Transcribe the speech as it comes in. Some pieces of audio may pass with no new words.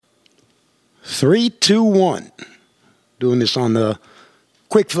3, 2, 1. Doing this on the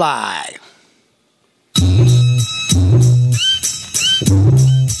quick fly.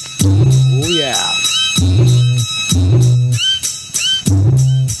 Oh, yeah.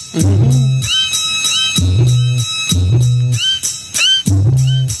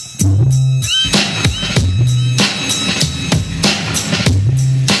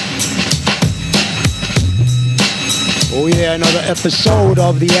 Oh yeah, another episode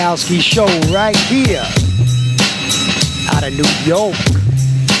of the Alski Show right here out of New York.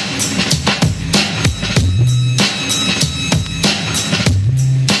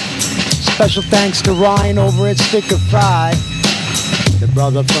 Special thanks to Ryan over at Sticker Fry, the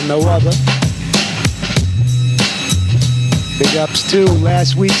brother from no other. Big ups to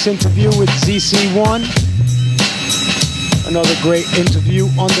last week's interview with ZC1. Another great interview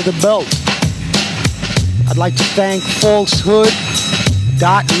under the belt. I'd like to thank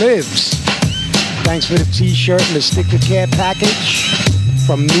Falsehood.lives. Thanks for the t-shirt and the sticker care package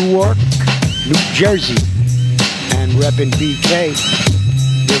from Newark, New Jersey. And reppin' BK.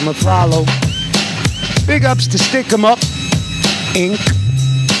 Give him a follow. Big ups to Stick 'em Up, Inc.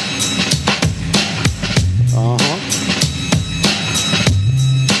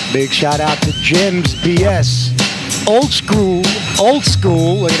 Big shout out to Jim's BS. Old school.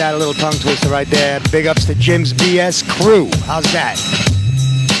 Look at that little tongue twister right there. Big ups to Jim's BS crew. How's that?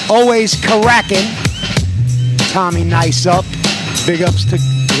 Always Karackin'. Tommy Nice Up. Big ups to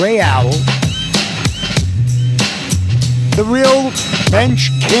Grey Owl. The Real Bench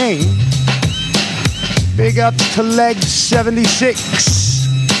King. Big ups to Leg 76.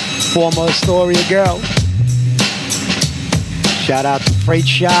 Former Astoria girl. Shout out to Freight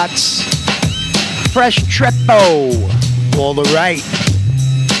Shots. Fresh Trepo, all the right.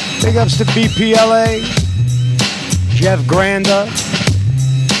 Big ups to BPLA, Jeff Granda,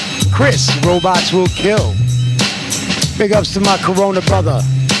 Chris, Robots Will Kill. Big ups to my Corona brother,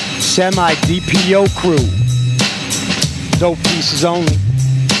 Semi-DPO crew. Dope pieces only.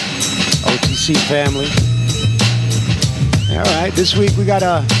 OTC family. All right, this week we got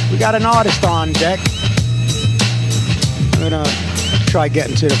an artist on deck. I'm gonna try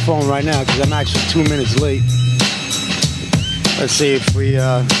getting to the phone right now because I'm actually 2 minutes late. Let's see if we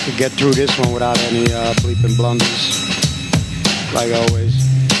can get through this one without any bleeping blunders. Like always.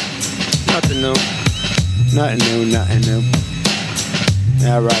 Nothing new.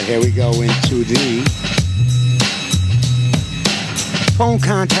 All right, here we go into the phone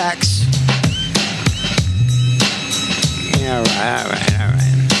contacts. All right.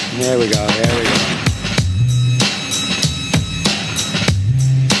 Here we go.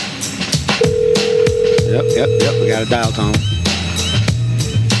 Yep, we got a dial tone.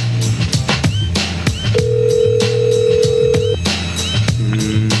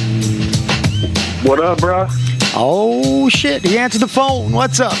 What up, bro? Oh, shit, he answered the phone.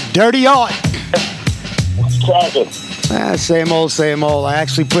 What's up? Dirty Art. What's cracking? Same old. I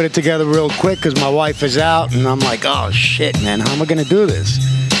actually put it together real quick because my wife is out, and I'm like, oh, shit, man, how am I going to do this?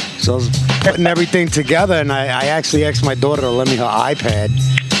 So I was putting everything together, and I actually asked my daughter to lend me her iPad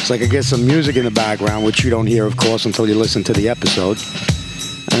so I could get some music in the background, which you don't hear, of course, until you listen to the episode.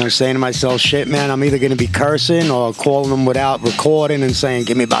 And I'm saying to myself, shit, man, I'm either going to be cursing or calling them without recording and saying,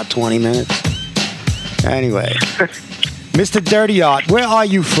 give me about 20 minutes. Anyway, Mr. Dirty Art, where are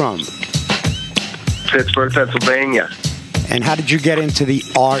you from? Pittsburgh, Pennsylvania. And how did you get into the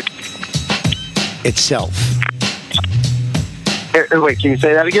art itself? Wait, can you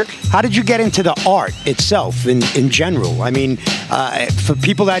say that again? How did you get into the art itself in general? I mean, for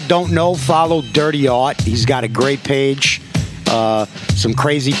people that don't know, follow Dirty Art. He's got a great page, some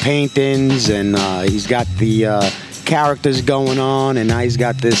crazy paintings, and he's got the characters going on, and now he's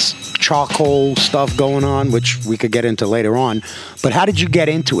got this charcoal stuff going on, which we could get into later on. But how did you get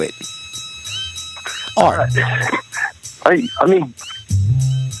into it? Art. I mean,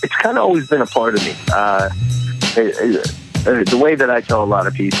 it's kind of always been a part of me. The way that I tell a lot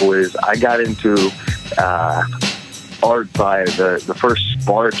of people is I got into art by the first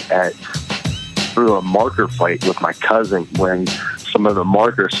spark through a marker fight with my cousin when some of the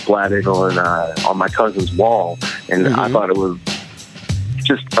marker splattered on my cousin's wall, and I thought it was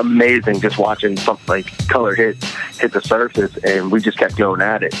just amazing just watching something like color hit the surface, and we just kept going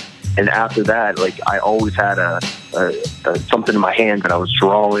at it. And after that, like, I always had a something in my hand that I was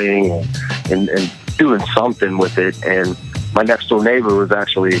drawing and doing something with it. And my next door neighbor was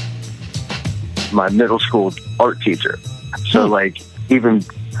actually my middle school art teacher. So like even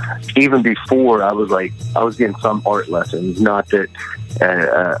before I was getting some art lessons, not that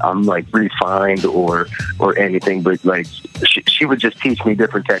I'm like refined or anything, but like she would just teach me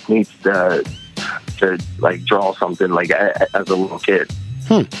different techniques to like draw something like as a little kid.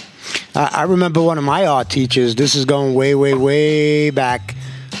 I remember one of my art teachers. This is going way, way, way back.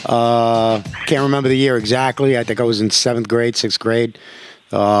 Can't remember the year exactly. I think I was in 7th grade, 6th grade.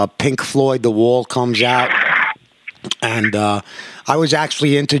 Pink Floyd, The Wall comes out. And I was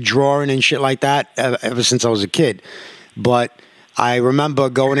actually into drawing and shit like that ever since I was a kid. But I remember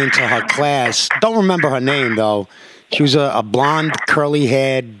going into her class. Don't remember her name, though. She was a blonde,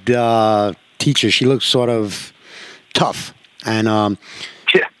 curly-haired teacher. She looked sort of tough. And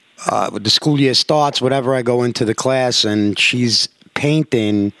with the school year starts, whatever, I go into the class, and she's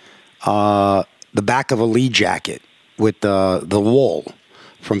painting the back of a Lee jacket with the Wall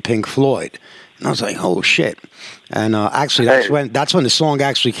from Pink Floyd. And I was like, oh, shit. And actually, that's when the song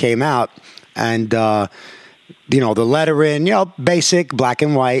actually came out. And, the lettering, basic, black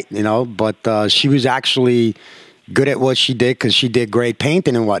and white, but she was actually good at what she did because she did great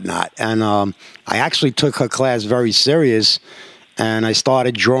painting and whatnot. And I actually took her class very serious, and I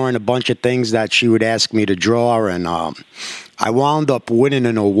started drawing a bunch of things that she would ask me to draw. And I wound up winning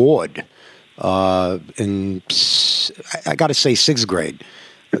an award in, I got to say, 6th grade.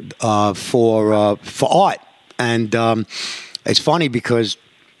 For art. And it's funny because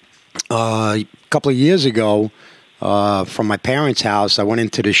a couple of years ago, from my parents' house, I went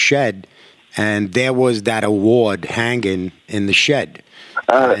into the shed, and there was that award hanging in the shed.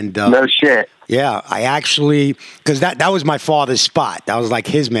 No shit. Yeah, I actually, because that was my father's spot. That was like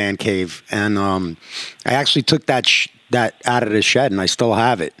his man cave. And I actually took that out of the shed, and I still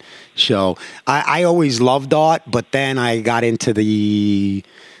have it. So I always loved art, but then I got into the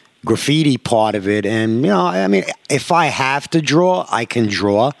graffiti part of it. And, if I have to draw, I can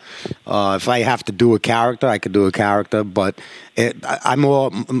draw. If I have to do a character, I can do a character. But I'm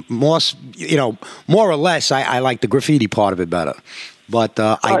more or less, I like the graffiti part of it better. But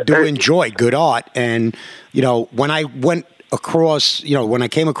I do enjoy good art. And, when I went across, when I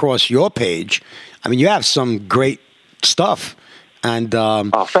came across your page, you have some great stuff. And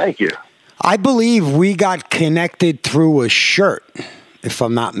thank you. I believe we got connected through a shirt, if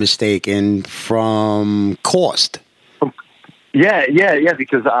I'm not mistaken, from Cost. Yeah.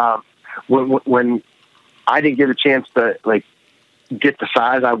 Because when I didn't get a chance to like get the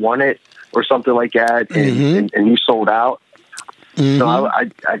size I wanted or something like that, and you sold out. Mm-hmm. So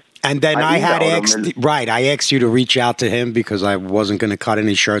I had asked you to reach out to him because I wasn't going to cut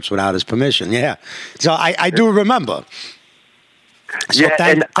any shirts without his permission. Yeah, so I do remember. So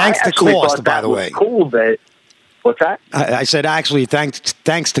thanks to Cost, by the way. Cool, but what's that? I said actually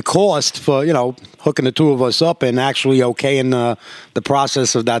thanks to Cost for hooking the two of us up and actually okaying the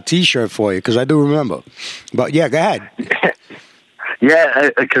process of that T-shirt for you, because I do remember. But yeah, go ahead. Yeah,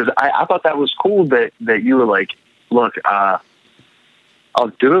 because I thought that was cool that you were like, look, I'll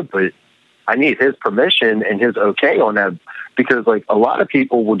do it, but I need his permission and his okay on that, because like a lot of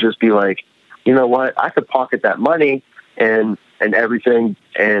people will just be like, you know what, I could pocket that money and everything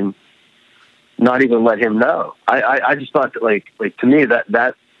and not even let him know. I just thought that like to me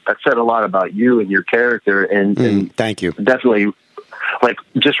that said a lot about you and your character, and thank you. Definitely like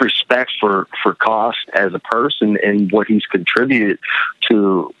just respect for Cost as a person and what he's contributed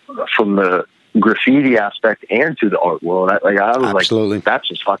to from the graffiti aspect and to the art world. I was Absolutely. Like, that's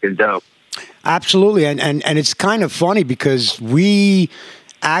just fucking dope. Absolutely. And it's kind of funny because we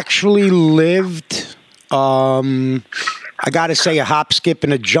actually lived, I got to say, a hop, skip,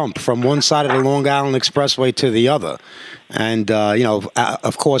 and a jump from one side of the Long Island Expressway to the other. And,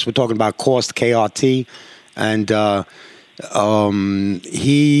 of course, we're talking about Cost, KRT. And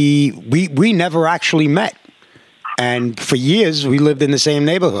we never actually met. And for years, we lived in the same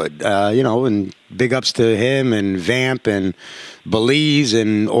neighborhood, and big ups to him and Vamp and Belize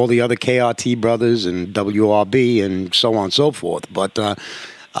and all the other KRT brothers and WRB and so on and so forth. But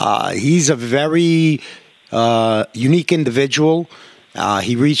he's a very unique individual.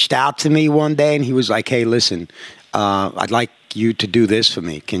 He reached out to me one day and he was like, hey, listen, I'd like you to do this for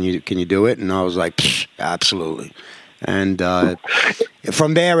me. Can you do it? And I was like, absolutely. And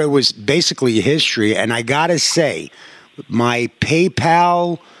from there, it was basically history. And I got to say, my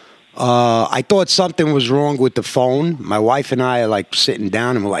PayPal, I thought something was wrong with the phone. My wife and I are like sitting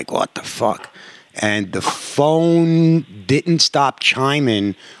down and we're like, what the fuck? And the phone didn't stop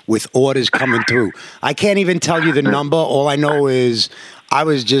chiming with orders coming through. I can't even tell you the number. All I know is I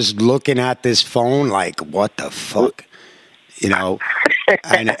was just looking at this phone like, what the fuck?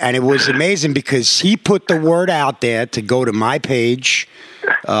 And it was amazing because he put the word out there to go to my page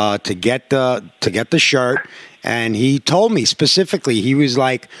to get the shirt, and he told me specifically, he was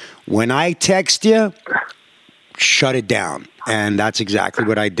like, when I text you, shut it down. And that's exactly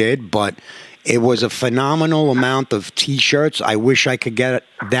what I did. But It was a phenomenal amount of T-shirts. I wish I could get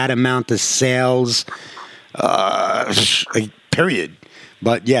that amount of sales, period.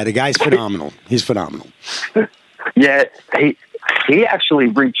 But, yeah, the guy's phenomenal. He's phenomenal. Yeah, he actually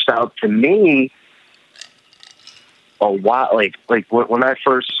reached out to me a while, like when I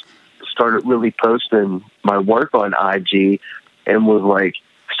first started really posting my work on IG and was like,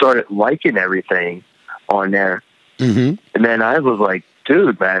 started liking everything on there. Mm-hmm. And then I was like,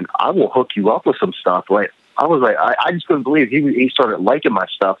 dude, man, I will hook you up with some stuff. Like, I was like, I just couldn't believe he started liking my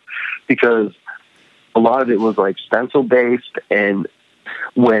stuff, because a lot of it was like stencil based. And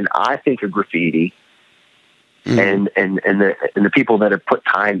when I think of graffiti, and the people that have put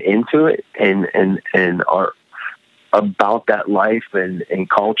time into it and are about that life and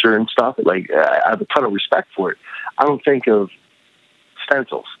culture and stuff, like, I have a ton of respect for it. I don't think of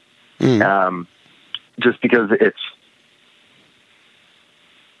stencils, just because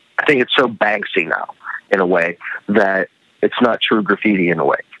I think it's so Banksy now in a way that it's not true graffiti in a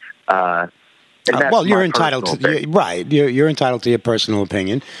way. Well, you're entitled to right. You're entitled to your personal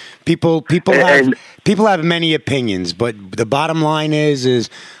opinion. People have many opinions, but the bottom line is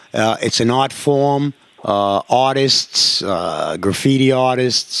it's an art form. Artists, graffiti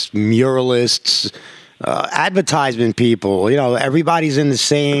artists, muralists, advertisement people. Everybody's in the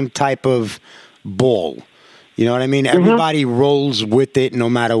same type of ball. You know what I mean? Mm-hmm. Everybody rolls with it, no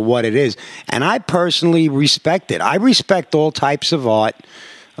matter what it is. And I personally respect it. I respect all types of art.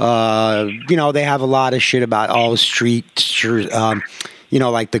 They have a lot of shit about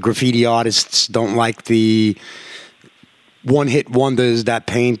like the graffiti artists don't like the one-hit wonders that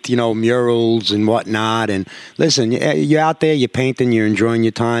paint, murals and whatnot. And listen, you're out there, you're painting, you're enjoying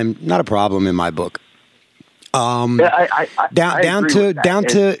your time. Not a problem in my book. Down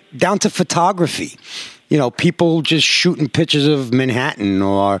to photography. People just shooting pictures of Manhattan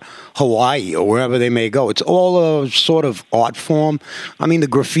or Hawaii or wherever they may go. It's all a sort of art form. I mean, the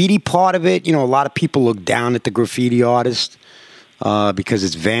graffiti part of it, a lot of people look down at the graffiti artist because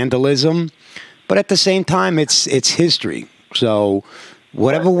it's vandalism. But at the same time, it's history. So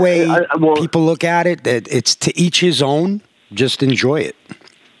whatever way people look at it, it's to each his own. Just enjoy it.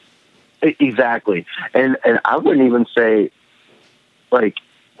 Exactly. And I wouldn't even say, like,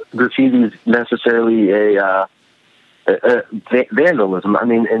 graffiti is necessarily a vandalism. I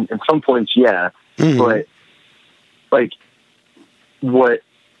mean, in some points, yeah. Mm-hmm. But, like,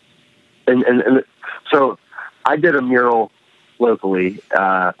 and so I did a mural locally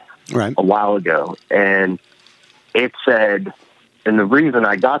a while ago, and it said, and the reason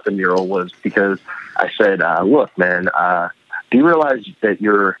I got the mural was because I said, look, man, do you realize that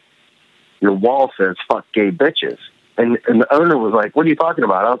your wall says "fuck gay bitches"? And the owner was like, "What are you talking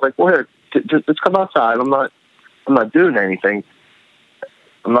about?" I was like, "Well, here, just come outside. I'm not doing anything.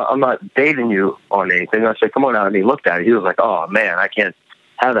 I'm not dating you on anything." I said, "Come on out." And he looked at it. He was like, "Oh man, I can't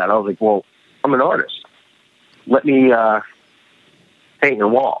have that." I was like, "Well, I'm an artist. Let me paint your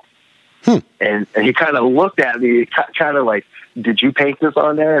wall." And he kind of looked at me, kind of like, "Did you paint this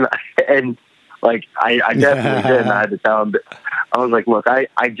on there?" And like, I definitely did. And I had to tell him. I was like, "Look, I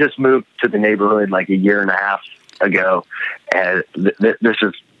just moved to the neighborhood like a year and a half ago, and this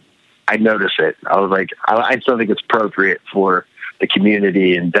is." I noticed it. I was like, I still think it's appropriate for the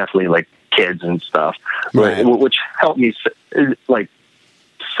community and definitely like kids and stuff, right. Which helped me like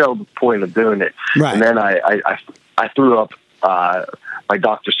sell the point of doing it. Right. And then I threw up my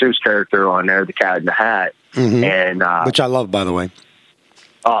Dr. Seuss character on there, the Cat in the Hat, and which I love, by the way.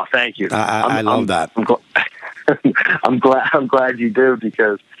 Oh, thank you. I love that. I'm glad you do,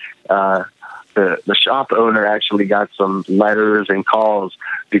 because the shop owner actually got some letters and calls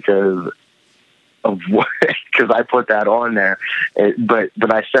because I put that on there. But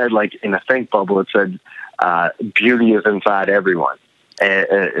I said, like, in a think bubble, it said beauty is inside everyone,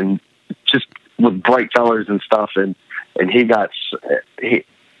 and just with bright colors and stuff. And it got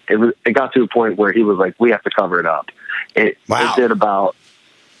to a point where he was like, we have to cover it up. It did about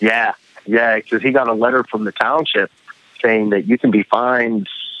because he got a letter from the township saying that you can be fined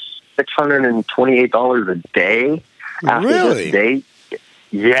 $628 a day after this date.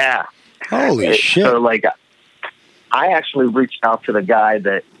 Yeah. Holy shit. So, like, I actually reached out to the guy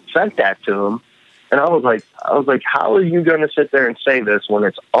that sent that to him, and I was like, how are you going to sit there and say this when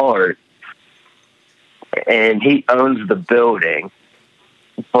it's art? And he owns the building,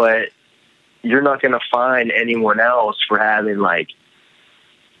 but you're not going to find anyone else for having, like,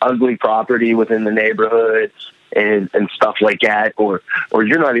 ugly property within the neighborhood and stuff like that, or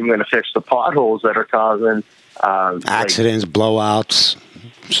you're not even going to fix the potholes that are causing accidents, blowouts,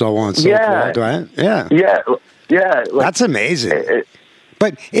 so on and so forth, right? Yeah. Like, that's amazing.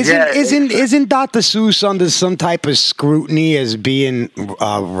 But isn't Dr. Seuss under some type of scrutiny as being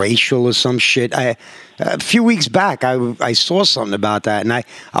racial or some shit? A few weeks back, I saw something about that, and I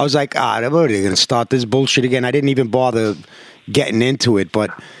was like, what are they going to start this bullshit again? I didn't even bother getting into it,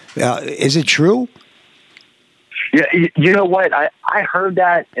 but is it true? Yeah, you know what? I heard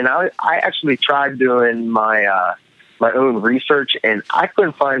that, and I actually tried doing my my own research, and I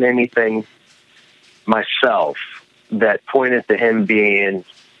couldn't find anything myself that pointed to him being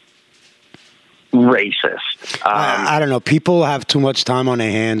racist. I don't know. People have too much time on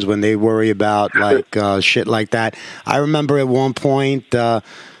their hands when they worry about like shit like that. I remember at one point. I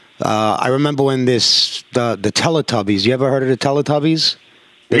remember when the Teletubbies. You ever heard of the Teletubbies?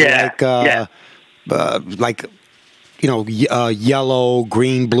 Yeah. Like yellow,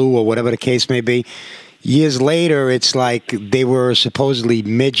 green, blue, or whatever the case may be. Years later, it's like they were supposedly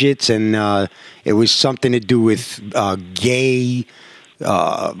midgets, and it was something to do with gay,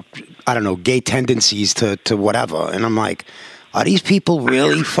 gay tendencies to whatever. And I'm like, are these people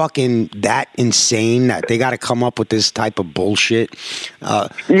really fucking that insane that they got to come up with this type of bullshit?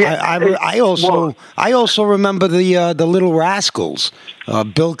 I also remember the Little Rascals.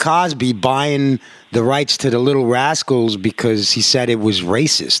 Bill Cosby buying the rights to the Little Rascals because he said it was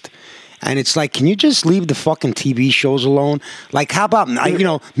racist. And it's like, can you just leave the fucking TV shows alone? Like, how about,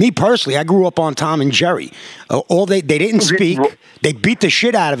 me personally, I grew up on Tom and Jerry. They didn't speak. They beat the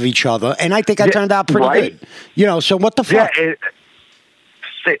shit out of each other. And I think I turned out pretty good. So what the fuck? Yeah,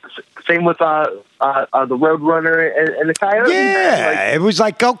 same with the Roadrunner and the Coyote. Yeah, it was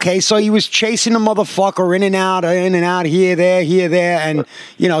like, okay, so he was chasing the motherfucker in and out, here, there. And,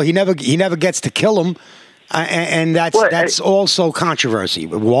 he never gets to kill him. And that's also controversy.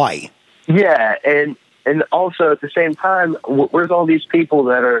 Why? Yeah, and also at the same time, where's all these people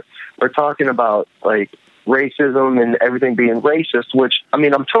that are talking about like racism and everything being racist? Which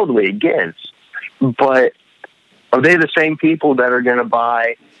I'm totally against. But are they the same people that are going to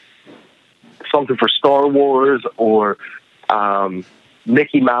buy something for Star Wars or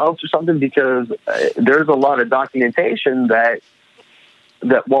Mickey Mouse or something? Because there's a lot of documentation that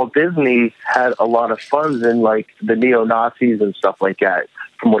Walt Disney had a lot of funds in, like, the neo-Nazis and stuff like that,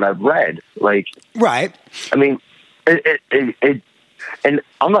 from what I've read. Like, right. It and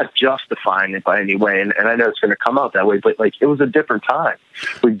I'm not justifying it by any way, and I know it's going to come out that way, but, like, it was a different time,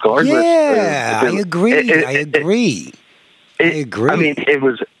 regardless. Yeah, I agree. I agree. It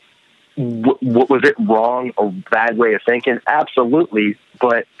was, was it wrong, a bad way of thinking? Absolutely.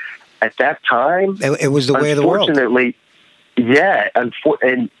 But at that time, it was the way of the world. Unfortunately, yeah, and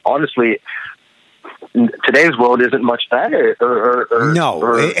honestly, today's world isn't much better.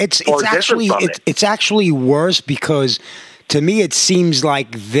 It's actually worse because to me it seems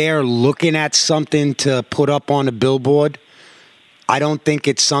like they're looking at something to put up on a billboard. I don't think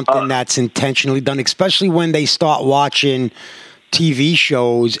it's something that's intentionally done, especially when they start watching TV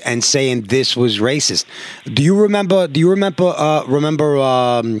shows and saying this was racist. Do you remember? What the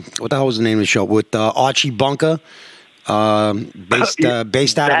hell was the name of the show with Archie Bunker?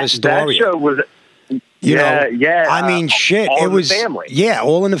 Based out of Astoria. That show was, shit. All it in was the Family. Yeah,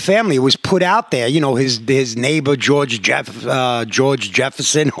 All in the Family. It was put out there. His neighbor George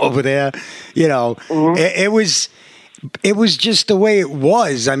Jefferson over there. Mm-hmm. It was just the way it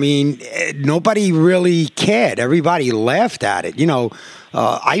was. Nobody really cared. Everybody laughed at it.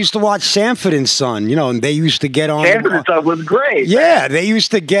 I used to watch Sanford and Son, and they used to get on. Sanford and Son was great. Yeah, they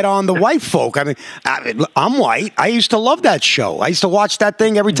used to get on the white folk. I'm white. I used to love that show. I used to watch that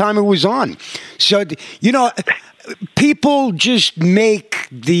thing every time it was on. So, people just make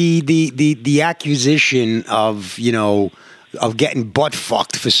the accusation of getting butt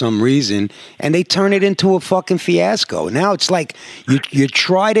fucked for some reason, and they turn it into a fucking fiasco. Now it's like you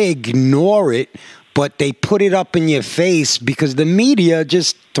try to ignore it, but they put it up in your face because the media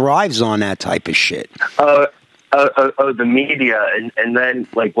just thrives on that type of shit. The media, and then,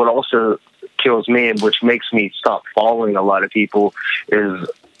 like, what also kills me and which makes me stop following a lot of people is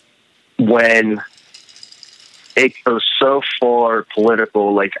when it goes so far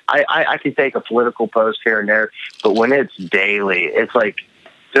political. Like, I can take a political post here and there, but when it's daily, it's like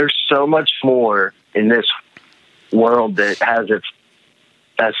there's so much more in this world that has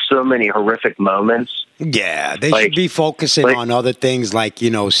so many horrific moments. Yeah, they should be focusing on other things like,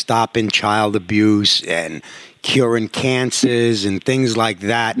 stopping child abuse and curing cancers and things like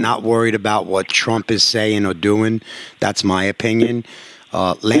that, not worried about what Trump is saying or doing. That's my opinion.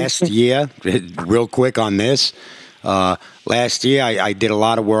 Last year, real quick on this, last year I did a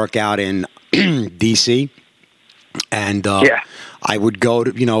lot of work out in D.C., and I would go to,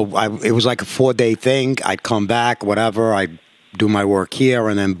 it was like a 4-day thing. I'd come back, whatever. I'd do my work here,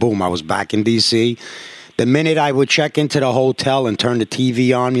 and then boom, I was back in D.C. The minute I would check into the hotel and turn the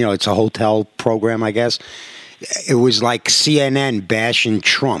TV on, it's a hotel program, I guess, it was like CNN bashing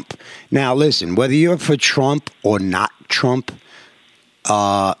Trump. Now, listen, whether you're for Trump or not Trump,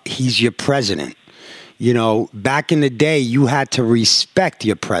 he's your president. Back in the day, you had to respect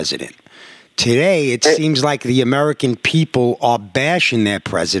your president. Today, it seems like the American people are bashing their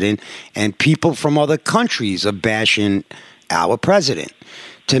president, and people from other countries are bashing our president.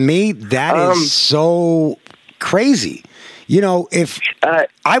 To me, that is so crazy. If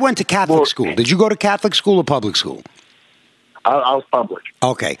I went to Catholic school. Did you go to Catholic school or public school? I was public.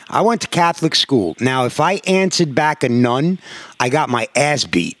 Okay. I went to Catholic school. Now, if I answered back a nun, I got my ass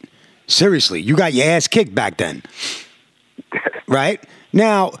beat. Seriously, you got your ass kicked back then. Right?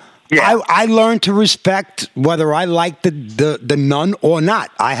 Now, yeah. I learned to respect whether I liked the nun or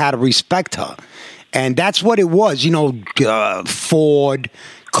not. I had to respect her. And that's what it was. Ford,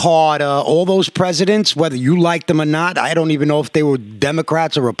 Carter, all those presidents, whether you liked them or not, I don't even know if they were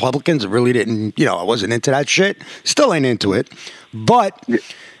Democrats or Republicans. I really didn't, I wasn't into that shit. Still ain't into it. But,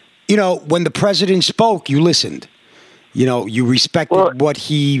 when the president spoke, you listened. You respected what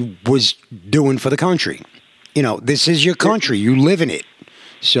he was doing for the country. This is your country. You live in it.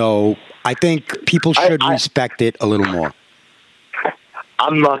 So I think people should respect it a little more.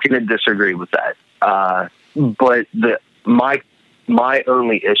 I'm not going to disagree with that. But my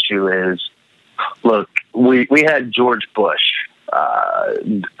only issue is, look, we had George Bush,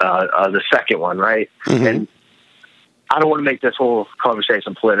 the second one, right? Mm-hmm. And I don't want to make this whole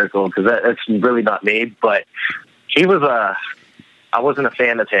conversation political because that's really not me, but he was I wasn't a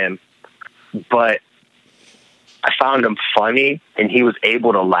fan of him, but I found him funny and he was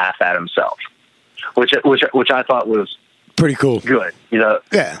able to laugh at himself, which I thought was pretty cool. Good,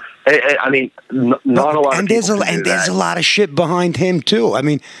 Yeah. I mean, not a lot of people there's a lot of shit behind him too. I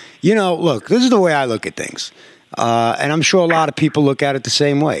mean, look, this is the way I look at things, and I'm sure a lot of people look at it the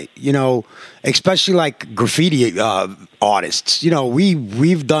same way. Especially like graffiti artists.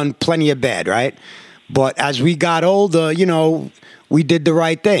 We've done plenty of bad, right? But as we got older, we did the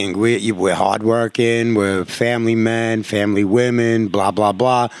right thing. We're hardworking. We're family men, family women. Blah blah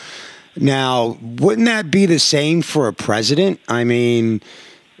blah. Now, wouldn't that be the same for a president? I mean.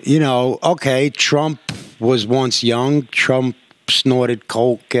 Okay, Trump was once young. Trump snorted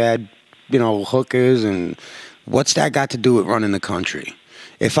coke, had, hookers, and what's that got to do with running the country?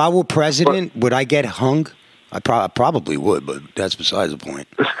 If I were president, would I get hung? I probably would, but that's besides the point.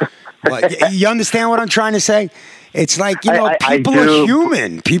 But you understand what I'm trying to say? It's like, people are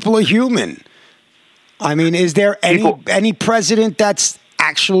human. People are human. I mean, is there any president that's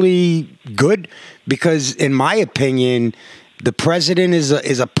actually good? Because in my opinion, the president is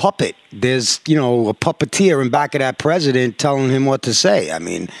a puppet. There's, a puppeteer in back of that president telling him what to say. I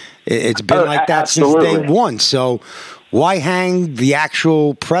mean, it's been like that absolutely. Since day one. So why hang the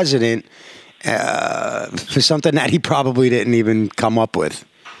actual president for something that he probably didn't even come up with?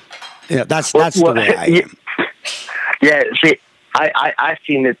 That's the way I am. Yeah, see, I've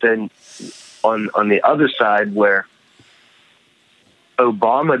seen it then on the other side where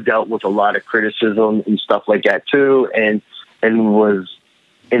Obama dealt with a lot of criticism and stuff like that too, and was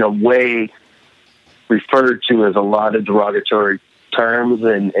in a way referred to as a lot of derogatory terms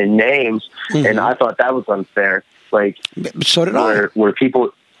and names. Mm-hmm. And I thought that was unfair. Like, so did where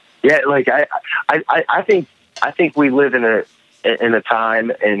people, like I think we live in a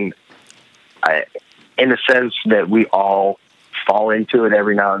time and in a sense that we all fall into it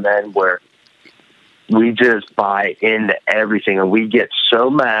every now and then where we just buy into everything and we get so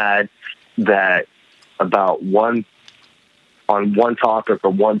mad that about one topic or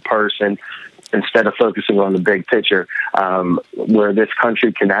one person instead of focusing on the big picture, where this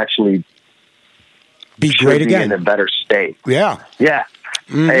country can actually be great again, in a better state. Yeah.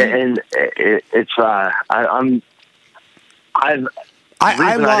 Mm-hmm. And it's I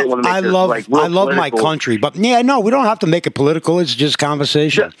love my country, but we don't have to make it political. It's just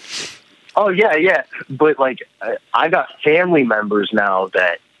conversation. Oh yeah. But like, I got family members now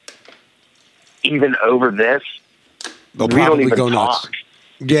that even over this, they'll we don't even go talk. Nuts.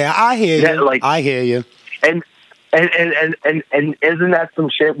 Yeah, I hear you. I hear you. And isn't that some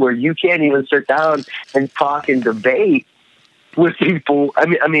shit where you can't even sit down and talk and debate with people?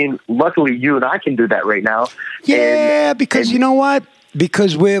 I mean, luckily you and I can do that right now. Yeah, because you know what?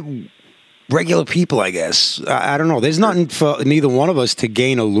 Because we're regular people, I guess. I don't know. There's nothing for neither one of us to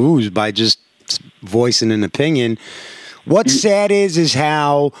gain or lose by just voicing an opinion. What's sad is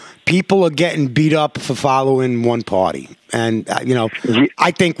how people are getting beat up for following one party. And,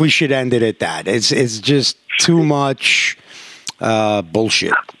 I think we should end it at that. It's just too much.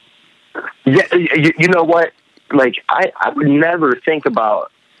 bullshit. Yeah, you know what? Like, I would never think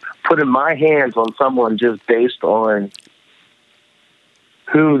about putting my hands on someone just based on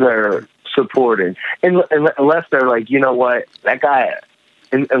who they're supporting. Unless they're like, you know what, that guy,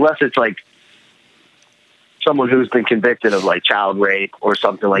 unless it's like someone who's been convicted of like child rape or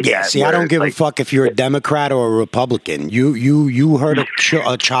something like that. See, I don't give a fuck if you're a Democrat or a Republican. You hurt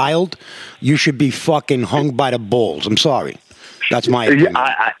a child, you should be fucking hung by the balls. I'm sorry. That's my opinion.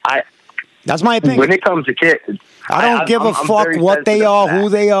 That's my opinion. When it comes to kids, I don't give a fuck what they are, who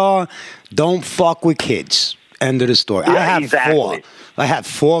they are. Don't fuck with kids. End of the story. Yeah, I have exactly. 4. I have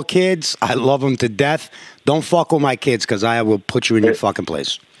 4 kids. I love them to death. Don't fuck with my kids because I will put you in your fucking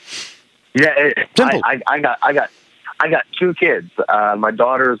place. Yeah, Simple. I got 2 kids. My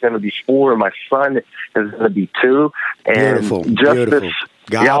daughter is going to be 4, and my son is going to be 2. And Beautiful.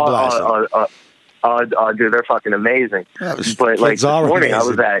 God bless them. Dude, they're fucking amazing. But like this morning, I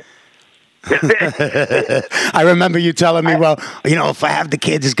was at. I remember you telling me, well, you know, if I have the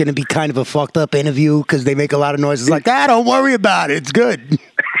kids, it's going to be kind of a fucked up interview because they make a lot of noises. Like, don't worry about it. It's good.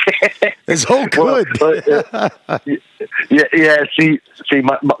 It's all good. Yeah. See,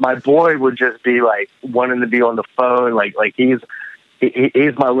 my boy would just be like wanting to be on the phone, like he's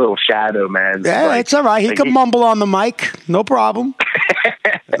my little shadow, man. Yeah, like, it's all right. He can mumble on the mic, no problem.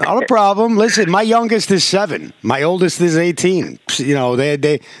 Not a problem. Listen, my youngest is 7. My oldest is 18. You know,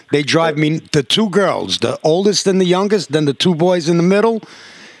 they drive me. The 2 girls, the oldest and the youngest, then the 2 boys in the middle.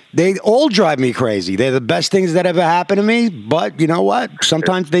 They all drive me crazy. They're the best things that ever happened to me. But you know what?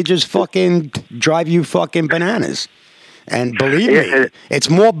 Sometimes they just fucking drive you fucking bananas. And believe me, it's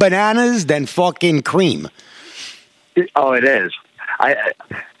more bananas than fucking cream. Oh, it is.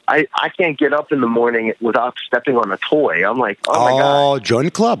 I can't get up in the morning without stepping on a toy. I'm like, oh my God. Oh, join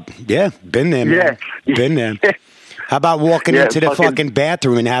club. Yeah, been there, man. Yeah. Been there. How about walking into the fucking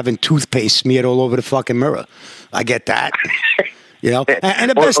bathroom and having toothpaste smeared all over the fucking mirror? I get that. You know?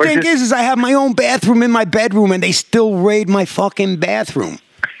 And the best thing is I have my own bathroom in my bedroom and they still raid my fucking bathroom.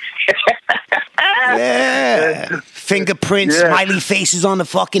 Yeah. Fingerprints, smiley faces on the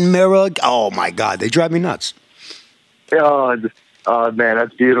fucking mirror. Oh, my God. They drive me nuts. Oh, man,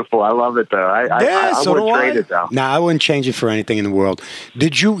 that's beautiful. I love it, though. I wouldn't trade it, though. No, I wouldn't change it for anything in the world.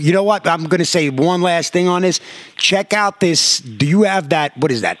 You know what? I'm going to say one last thing on this. Check out this. Do you have that?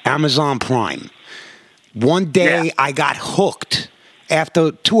 What is that? Amazon Prime. One day I got hooked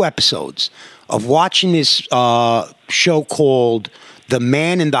after 2 episodes of watching this show called The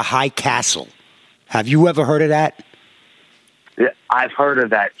Man in the High Castle. Have you ever heard of that? Yeah, I've heard of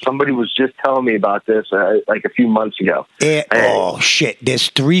that. Somebody was just telling me about this like a few months ago. Oh, shit. There's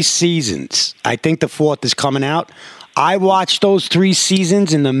 3 seasons. I think the 4th is coming out. I watched those 3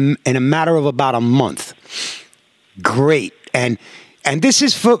 seasons in a matter of about a month. Great. And this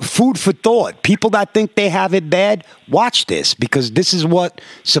is food for thought. People that think they have it bad, watch this, because this is what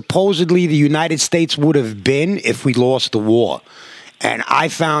supposedly the United States would have been if we lost the war. And I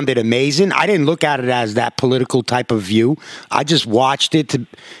found it amazing. I didn't look at it as that political type of view. I just watched it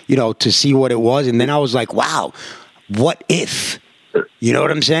to see what it was. And then I was like, wow, what if? You know what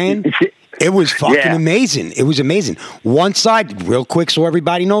I'm saying? It was fucking amazing. It was amazing. One side, real quick so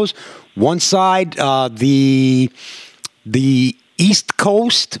everybody knows, one side, the East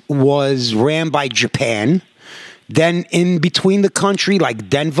Coast was ran by Japan. Then in between the country, like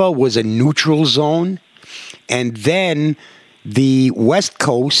Denver, was a neutral zone. And then the West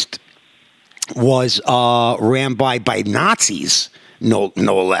Coast was ran by Nazis, no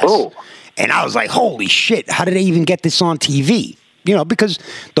less. Oh. And I was like, holy shit, how did they even get this on TV? You know, because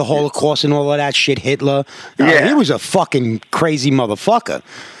the Holocaust and all of that shit, Hitler, he was a fucking crazy motherfucker.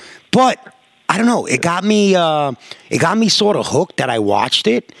 But I don't know, it got me sort of hooked that I watched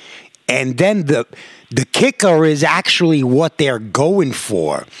it. And then the kicker is actually what they're going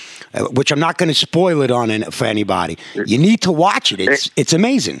for, which I'm not going to spoil it for anybody. You need to watch it. It's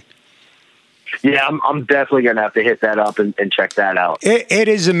amazing. Yeah, I'm definitely going to have to hit that up and check that out. It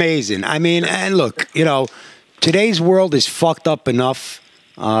is amazing. I mean, and look, you know, today's world is fucked up enough.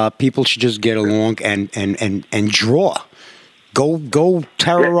 People should just get along and draw. Go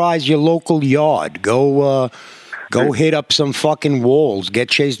terrorize your local yard. Go hit up some fucking walls. Get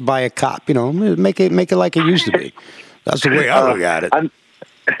chased by a cop. You know, make it like it used to be. That's the way I look at it.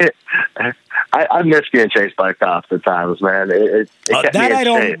 I miss getting chased by cops at times, man. That I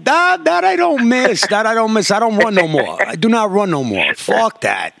don't miss. That I don't miss. I don't run no more. I do not run no more. Fuck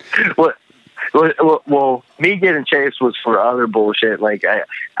that. Well, me getting chased was for other bullshit. Like I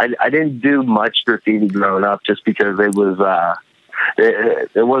didn't do much graffiti growing up, just because it was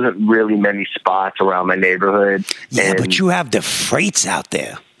there wasn't really many spots around my neighborhood. Yeah, but you have the freights out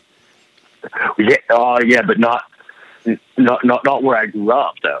there. Yeah, yeah, but not where I grew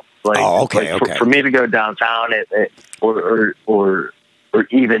up though. Like, okay. For me to go downtown or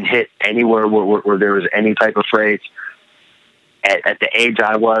even hit anywhere where there was any type of freight at the age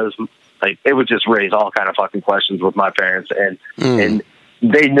I was, like, it would just raise all kind of fucking questions with my parents, and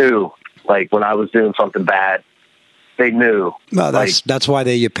they knew, like, when I was doing something bad, they knew. No, that's why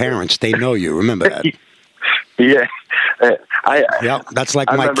they're your parents. They know you. Remember that. Yeah. That's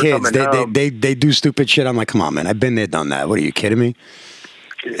like my kids. They do stupid shit. I'm like, come on, man. I've been there, done that. What are you kidding me?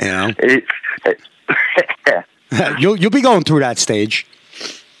 You know, you'll be going through that stage.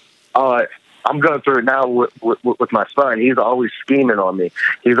 I'm going through it now with my son. He's always scheming on me.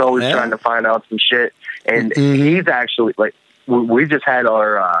 He's always trying to find out some shit. And he's actually, like, we just had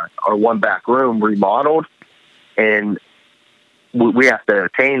our one back room remodeled, and we have to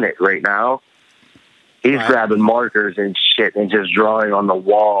paint it right now. He's grabbing markers and shit and just drawing on the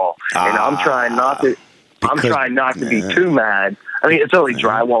wall. And I'm trying not to be too mad. I mean, it's only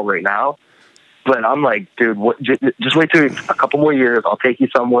drywall right now, but I'm like, dude, just wait till a couple more years. I'll take you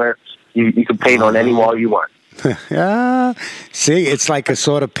somewhere. You can paint on any wall you want. Yeah. See, it's like a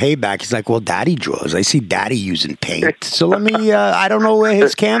sort of payback. He's like, well, Daddy draws. I see Daddy using paint. So let me, I don't know where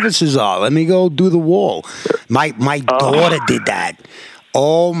his canvases are. Let me go do the wall. My daughter did that.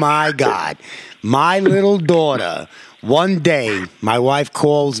 Oh, my God. My little daughter, one day, my wife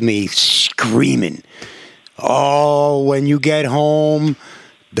calls me screaming, oh, when you get home,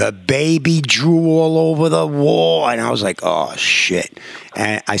 the baby drew all over the wall. And I was like, oh, shit.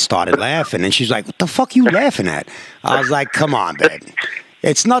 And I started laughing. And she's like, what the fuck you laughing at? I was like, come on, babe.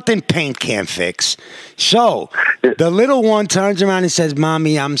 It's nothing paint can't fix. So the little one turns around and says,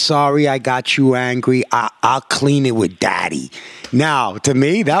 Mommy, I'm sorry I got you angry. I'll clean it with Daddy. Now, to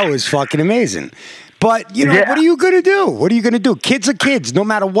me, that was fucking amazing. But, you know, what are you going to do? What are you going to do? Kids are kids, no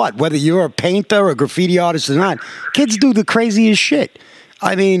matter what. Whether you're a painter or a graffiti artist or not, kids do the craziest shit.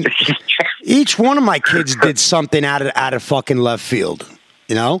 I mean, each one of my kids did something out of fucking left field,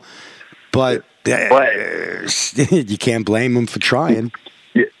 you know? But you can't blame them for trying.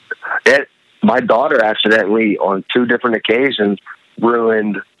 My daughter accidentally, on 2 different occasions,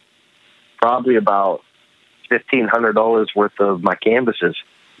 ruined probably about $1,500 worth of my canvases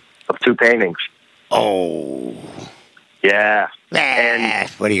of 2 paintings. Oh. Yeah. And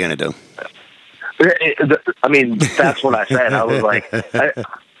what are you going to do? I mean, that's what I said. I was like,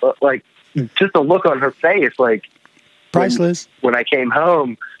 just the look on her face, like, priceless. When I came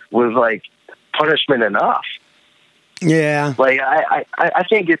home, was like punishment enough. Yeah. Like, I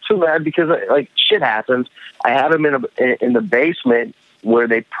can't get too mad because, like, shit happens. I had them in the basement where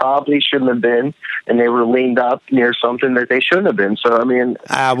they probably shouldn't have been, and they were leaned up near something that they shouldn't have been. So, I mean,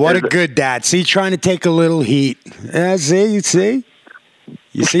 what a good dad. See, trying to take a little heat. See,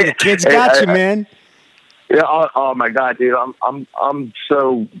 you see the kids got you, man. Yeah. Oh my God, dude. I'm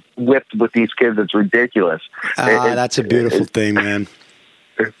so whipped with these kids. It's ridiculous. That's a beautiful thing, man.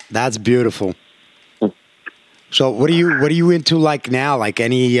 That's beautiful. So what are you into, like, now? Like,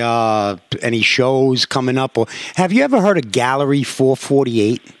 any shows coming up? Or have you ever heard of Gallery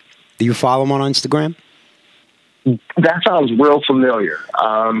 448? Do you follow him on Instagram? That sounds real familiar.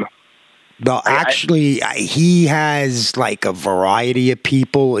 No, actually, he has, like, a variety of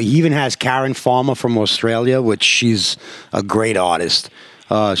people. He even has Karen Farmer from Australia, which she's a great artist.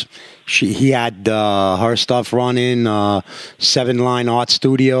 He had her stuff running, 7 Line Art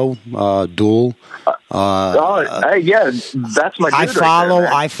Studio, Duel. Yeah, that's my dude.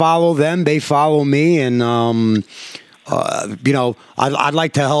 I follow them. They follow me, and you know, I'd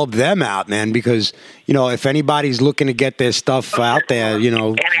like to help them out, man, because, you know, if anybody's looking to get their stuff out there, you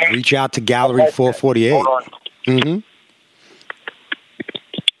know, reach out to Gallery 448. Hold on. Mm-hmm.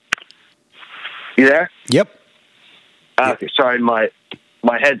 You there? Yep. Okay, sorry, my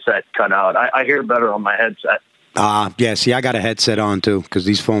headset cut out. I hear better on my headset. Yeah, see, I got a headset on, too, because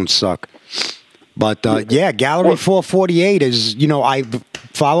these phones suck. But, yeah, Gallery 448 is, you know, I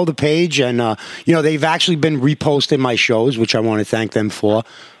follow the page, and, you know, they've actually been reposting my shows, which I want to thank them for.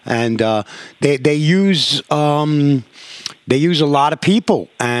 And they use a lot of people.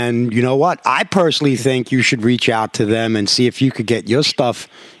 And you know what? I personally think you should reach out to them and see if you could get your stuff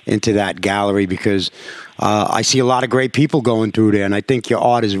into that gallery, because I see a lot of great people going through there, and I think your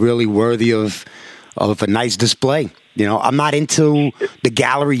art is really worthy of a nice display. You know, I'm not into the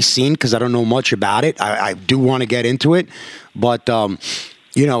gallery scene because I don't know much about it. I do want to get into it, but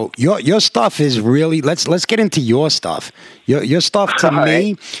you know, your stuff is really. Let's get into your stuff. Your stuff to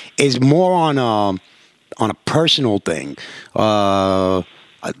me is more on on a personal thing.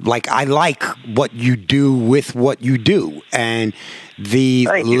 Like I like what you do with what you do, and the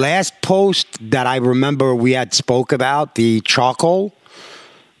last post that I remember we had spoke about, the charcoal,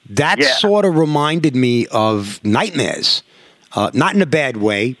 that sort of reminded me of nightmares. Not in a bad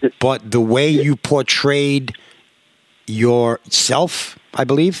way, but the way you portrayed yourself, I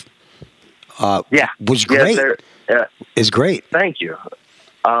believe, was great. Is great. Thank you.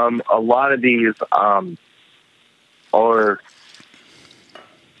 A lot of these are,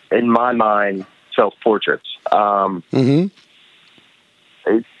 in my mind, self-portraits. I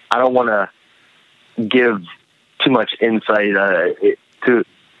don't want to give too much insight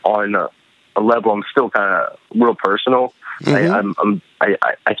on a level. I'm still kind of real personal.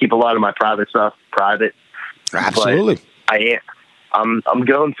 I keep a lot of my private stuff private. Absolutely. But I'm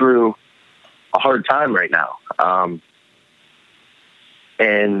going through a hard time right now.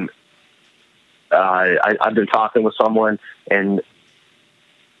 And I've been talking with someone, and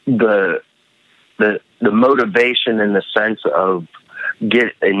the motivation in the sense of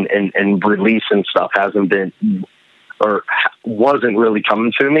and releasing stuff hasn't been or wasn't really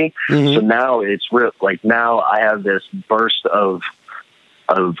coming to me. So now it's real. Like now I have this burst of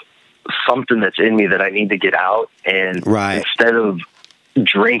something that's in me that I need to get out. And instead of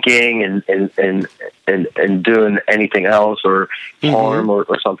drinking and doing anything else or harm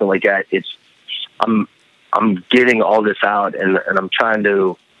or something like that, I'm getting all this out and I'm trying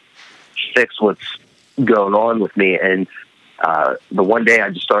to fix what's going on with me. And the one day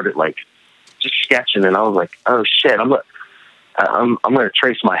I just started just sketching, and I was like, oh shit, I'm going to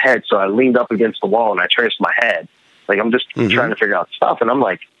trace my head. So I leaned up against the wall and I traced my head. Like I'm just trying to figure out stuff, and I'm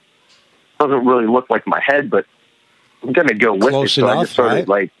like, doesn't really look like my head, but I'm going to go with Close it. So enough, I just started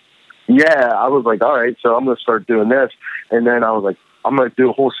right? I was like, all right, so I'm going to start doing this. And then I was like, I'm going to do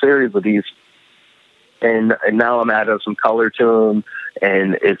a whole series of these. And now I'm adding some color to them.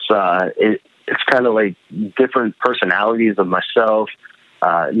 And it's kind of like different personalities of myself.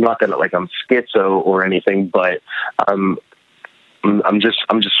 Not that I'm schizo or anything, but I'm just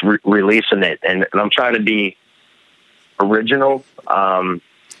releasing it. And I'm trying to be original.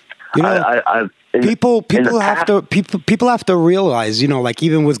 People have to realize, like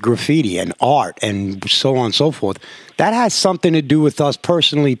even with graffiti and art and so on and so forth, that has something to do with us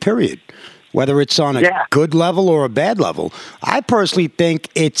personally, period. Whether it's on a good level or a bad level. I personally think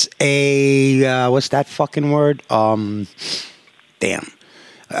it's a, what's that fucking word?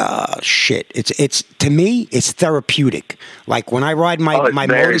 Shit. It's to me, it's therapeutic. Like when I ride my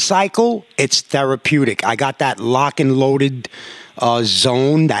motorcycle, it's therapeutic. I got that lock and loaded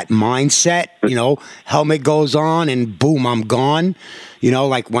zone, that mindset, helmet goes on and boom, I'm gone.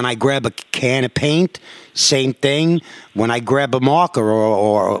 Like when I grab a can of paint, same thing. When I grab a marker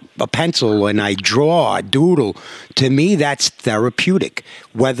or a pencil and I draw, I doodle, to me, that's therapeutic,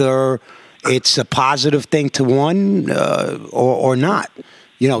 whether it's a positive thing to one or not.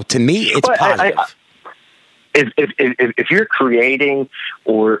 To me, it's positive. If you're creating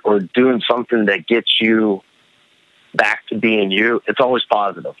or doing something that gets you back to being you, it's always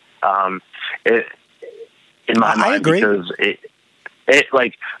positive. In my mind, I agree. Because it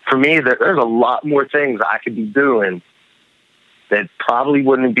like for me, there's a lot more things I could be doing that probably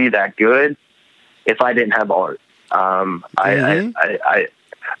wouldn't be that good if I didn't have art. I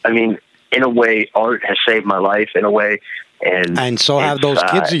mean, in a way, art has saved my life in a way, and so have those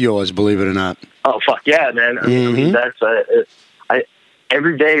kids of yours. Believe it or not. Oh fuck yeah, man! I mean, that's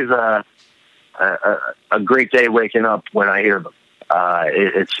every day is a great day waking up when I hear them.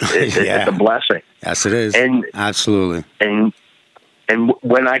 It's a blessing. Yes, it is. And absolutely. And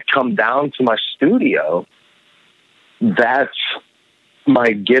when I come down to my studio, that's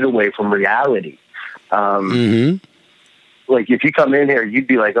my getaway from reality. Like if you come in here, you'd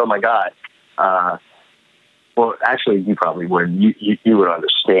be like, oh my God. Well, actually, you probably wouldn't. You would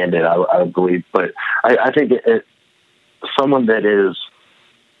understand it, I believe. But I think someone that is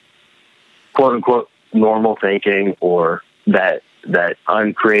quote unquote normal thinking, or that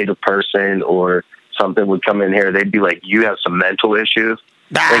uncreative person or something would come in here, they'd be like, you have some mental issues.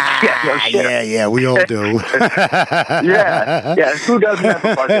 Yeah, we all do. yeah. Who doesn't have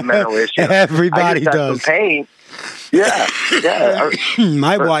a fucking mental issue? Everybody does. Some pain. Yeah.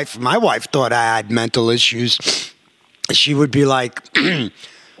 My wife thought I had mental issues. She would be like,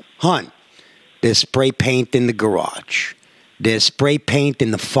 "Hun, there's spray paint in the garage. There's spray paint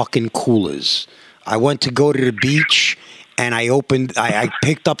in the fucking coolers. I went to go to the beach." And I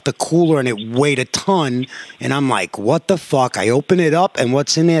picked up the cooler and it weighed a ton. And I'm like, what the fuck? I open it up and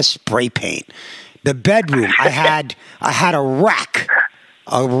what's in there? Spray paint. The bedroom, I had a rack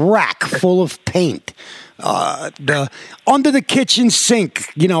a rack full of paint. Under the kitchen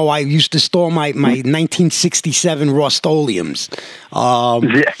sink, I used to store my 1967 Rust-Oleums.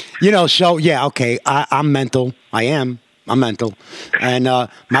 So yeah, okay, I'm mental. I'm mental. And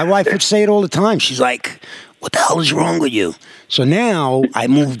my wife would say it all the time. She's like, what the hell is wrong with you? So now I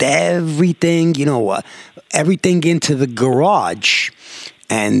moved everything, everything into the garage.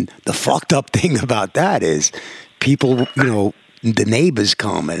 And the fucked up thing about that is people, the neighbors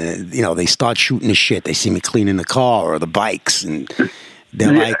come and, they start shooting the shit. They see me cleaning the car or the bikes. And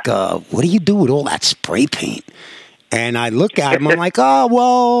they're like, what do you do with all that spray paint? And I look at them, I'm like, oh,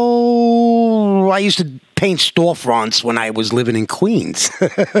 well, I used to paint storefronts when I was living in Queens.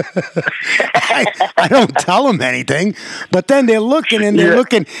 I don't tell them anything. But then they're looking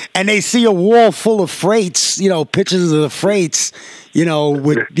and they see a wall full of freights, pictures of the freights,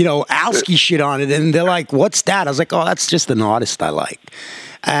 with, Alski shit on it. And they're like, what's that? I was like, oh, that's just an artist I like.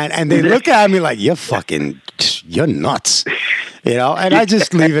 And they look at me like, you're nuts. And I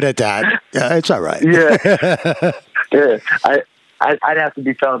just leave it at that. Yeah, it's all right. Yeah. Yeah, I'd have to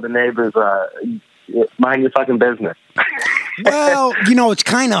be telling the neighbors, mind your fucking business. Well, it's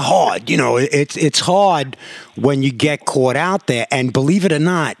kind of hard. It's hard when you get caught out there. And believe it or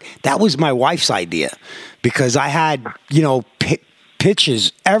not, that was my wife's idea because I had,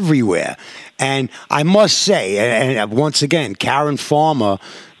 pictures everywhere. And I must say, and once again, Karen Farmer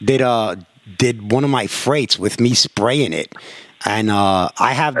did one of my freights with me spraying it. And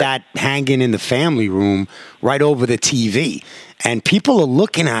I have that hanging in the family room right over the TV. And people are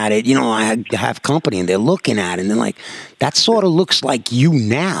looking at it. I have company, and they're looking at it, and they're like, that sort of looks like you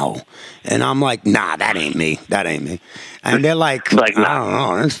now. And I'm like, nah, that ain't me. And they're like I don't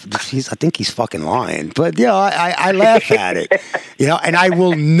know. I think he's fucking lying. But, I laugh at it. And I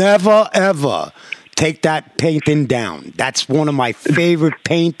will never, ever take that painting down. That's one of my favorite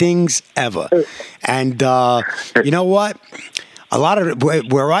paintings ever. And you know what? A lot of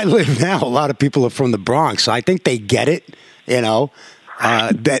where I live now, a lot of people are from the Bronx, so I think they get it.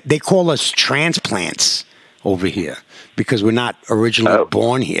 That they call us transplants over here because we're not originally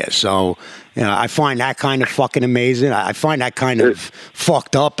born here. So, I find that kind of fucking amazing. I find that kind of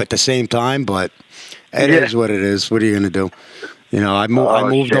fucked up at the same time, but it is what it is. What are you gonna do? I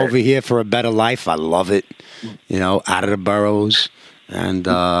moved over here for a better life. I love it. Out of the boroughs and.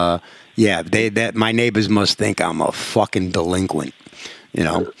 My neighbors must think I'm a fucking delinquent,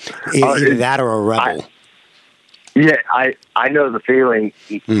 either that or a rebel. I know the feeling.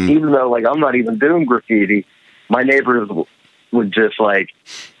 Even though, I'm not even doing graffiti, my neighbors would just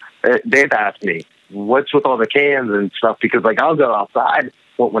they've asked me, what's with all the cans and stuff? Because I'll go outside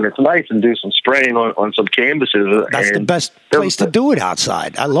when it's nice and do some spraying on some canvases. That's the best place to do it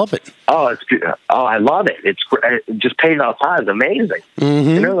outside. I love it. Oh, it's good. Oh, I love it. It's just painting outside is amazing.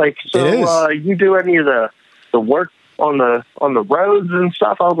 Mm-hmm. You do any of the work on the roads and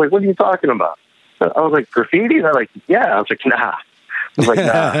stuff? I was like, what are you talking about? I was like, graffiti? And they're like, yeah. I was like, nah. I was like,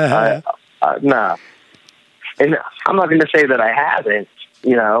 nah. Nah. And I'm not going to say that I haven't,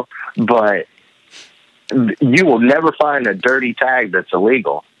 but you will never find a dirty tag that's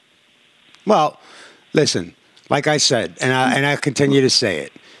illegal. Well, listen, like I said, and I continue to say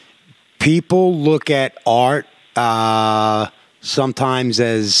it, people look at art sometimes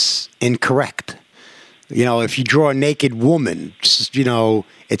as incorrect. If you draw a naked woman,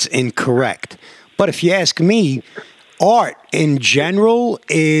 it's incorrect. But if you ask me, art in general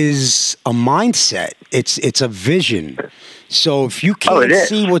is a mindset. It's a vision. So if you can't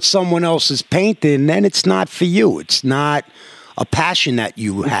see what someone else is painting, then it's not for you. It's not a passion that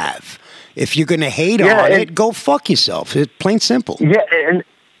you have. If you're going to hate on it, go fuck yourself. It's plain simple. Yeah, and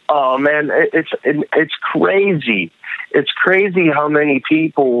oh man, it's crazy. It's crazy how many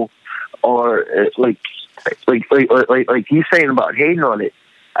people are like he's saying about hating on it.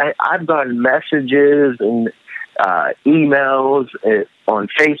 I've gotten messages and emails on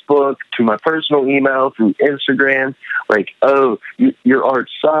Facebook to my personal email through Instagram, oh, your art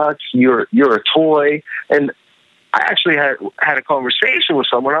sucks. You're a toy. And I actually had a conversation with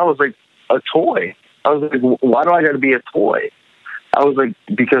someone. I was like, a toy? I was like, why do I got to be a toy? I was like,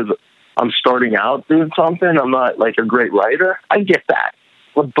 because I'm starting out doing something. I'm not a great writer. I get that.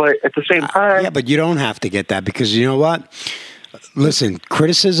 But at the same time... yeah, but you don't have to get that because you know what? Listen,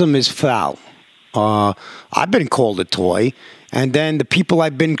 criticism is foul. I've been called a toy, and then the people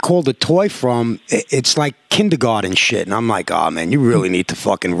I've been called a toy from, it's like kindergarten shit. And I'm like, oh, man, you really need to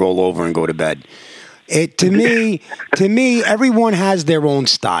fucking roll over and go to bed. To me, everyone has their own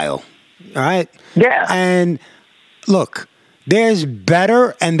style, all right? Yeah. And look, there's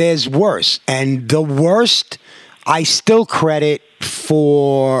better and there's worse. And the worst, I still credit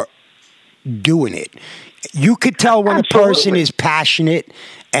for doing it. You could tell when Absolutely. a person is passionate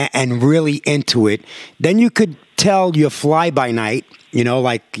and really into it. Then you could tell you're fly by night,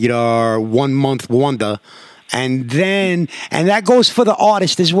 like you're 1 month wonder. And that goes for the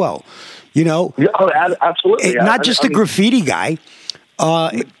artist as well, Yeah, oh, absolutely. Not just the graffiti guy.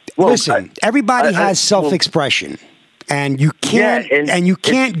 Listen, everybody has self-expression, and you can't you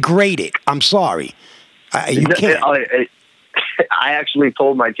can't grade it. I'm sorry, you can't. I actually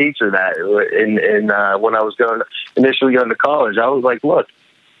told my teacher that in when I was initially going to college. I was like, "Look,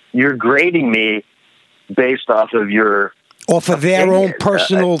 you're grading me based off of their own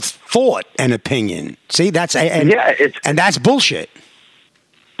personal thought and opinion. See, that's and that's bullshit.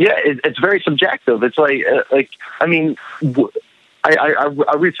 Yeah, it's very subjective. It's like I mean,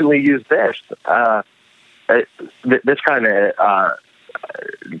 I recently used this kind of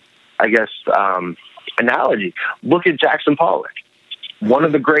I guess analogy. Look at Jackson Pollock, one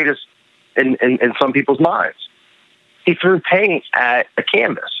of the greatest in some people's minds. He threw paint at a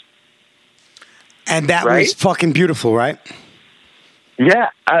canvas. And that was fucking beautiful, right? Yeah,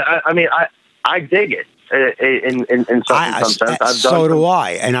 I mean, I dig it in some sense. So do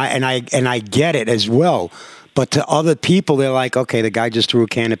I, and I get it as well. But to other people, they're like, okay, the guy just threw a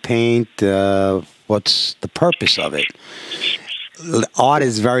can of paint. What's the purpose of it? Art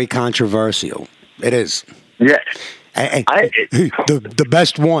is very controversial. It is. Yeah. The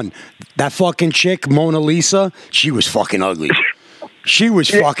best one, that fucking chick, Mona Lisa, she was fucking ugly. She was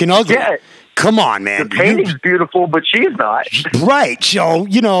fucking ugly. Yeah. Come on, man. The painting's beautiful, but she's not. Right. So,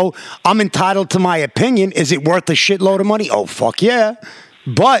 I'm entitled to my opinion. Is it worth a shitload of money? Oh, fuck yeah.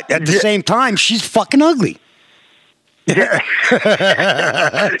 But at the same time, she's fucking ugly. Yeah.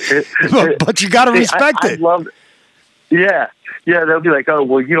 but you got to respect it. I love it. Yeah. Yeah, they'll be like, oh,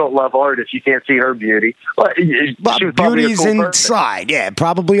 well, you don't love art if you can't see her beauty. Well, beauty's inside. Yeah,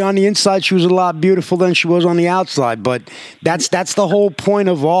 probably on the inside she was a lot beautiful than she was on the outside. But that's the whole point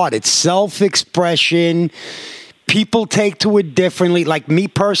of art. It's self-expression. People take to it differently. Like me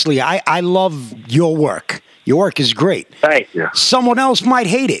personally, I love your work. Your work is great. Thank you. Someone else might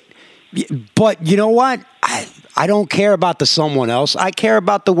hate it. But you know what? I don't care about the someone else. I care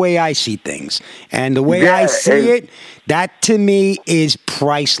about the way I see things. And the way I see it, that to me is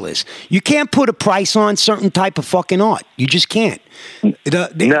priceless. You can't put a price on certain type of fucking art. You just can't.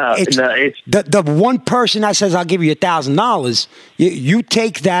 The one person that says, I'll give you $1,000, you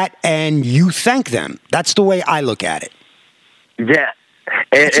take that and you thank them. That's the way I look at it. Yeah.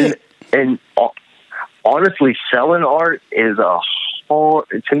 And honestly, selling art is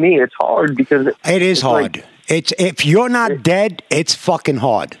to me, it's hard because it is hard. Like, if you're not dead, it's fucking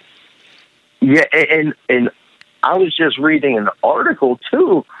hard. Yeah, and I was just reading an article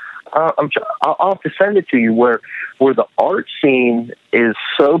too. I'll have to send it to you where the art scene is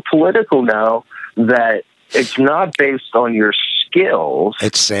so political now that it's not based on your skills.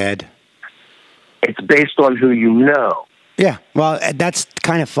 It's sad. It's based on who you know. Yeah, well, that's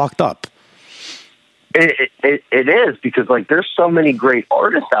kind of fucked up. It is because like there's so many great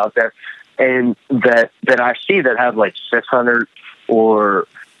artists out there, and that I see that have like 600 or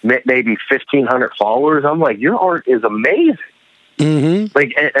maybe 1,500 followers. I'm like, your art is amazing. Mm-hmm.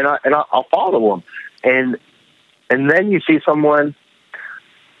 Like, and I'll follow them, and then you see someone.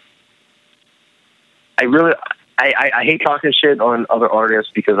 I hate talking shit on other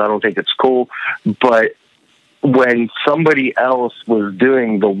artists because I don't think it's cool, but when somebody else was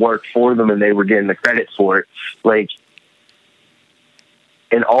doing the work for them and they were getting the credit for it, like,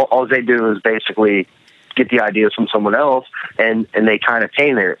 and all they do is basically get the ideas from someone else and they kind of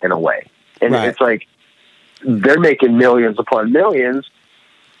taint it in a way. And It's like, they're making millions upon millions.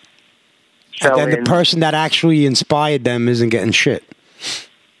 And then the person that actually inspired them isn't getting shit.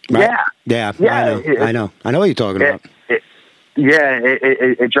 Right? Yeah. I know what you're talking about.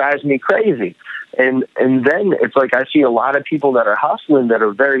 It drives me crazy. And then it's like I see a lot of people that are hustling that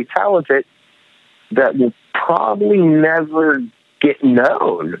are very talented that will probably never get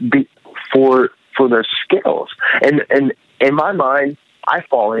known for their skills. And in my mind, I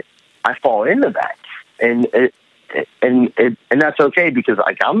fall into that, and that's okay because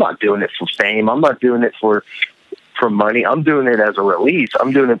like I'm not doing it for fame. I'm not doing it for money. I'm doing it as a release.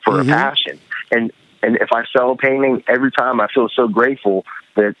 I'm doing it for a passion. And if I sell a painting, every time I feel so grateful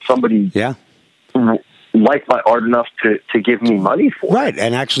that somebody like my art enough to give me money for it. Right,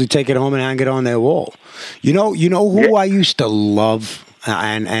 and actually take it home and hang it on their wall. You know who I used to love,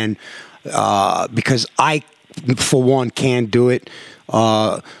 and because I, for one, can't do it.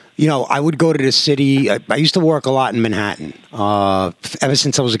 I would go to the city. I used to work a lot in Manhattan ever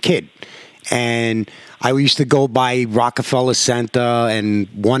since I was a kid. And I used to go by Rockefeller Center, and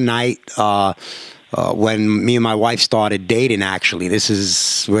one night when me and my wife started dating, actually,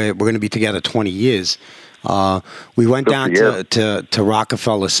 we're going to be together 20 years. We went down to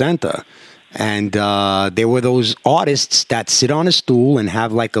Rockefeller Center, and there were those artists that sit on a stool and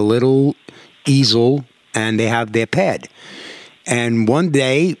have like a little easel, and they have their pad. And one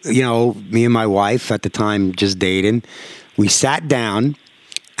day, me and my wife at the time just dating, we sat down,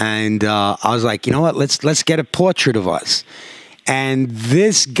 and I was like, you know what, let's get a portrait of us. And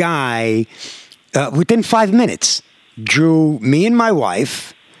this guy, within 5 minutes, drew me and my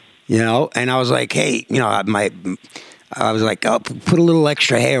wife, and I was like, hey, I was like, oh, put a little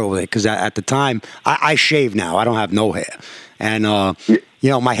extra hair over there, because at the time, I shave now. I don't have no hair. And,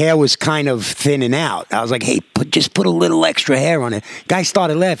 my hair was kind of thinning out. I was like, hey, just put a little extra hair on it. Guy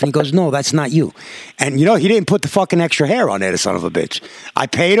started laughing. He goes, no, that's not you. And, he didn't put the fucking extra hair on there, the son of a bitch. I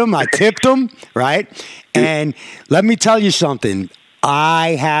paid him. I tipped him, right? And let me tell you something.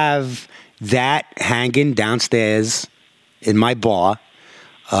 I have that hanging downstairs in my bar,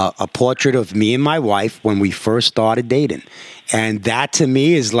 a portrait of me and my wife when we first started dating. And that to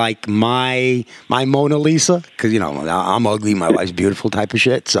me is like my Mona Lisa, because, I'm ugly, my wife's beautiful type of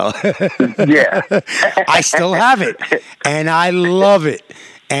shit. So yeah, I still have it, and I love it.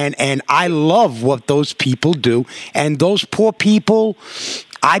 And I love what those people do. And those poor people,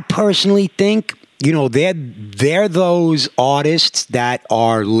 I personally think, they're those artists that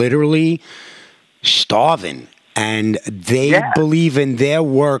are literally starving. And they believe in their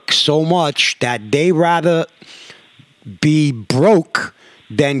work so much that they rather be broke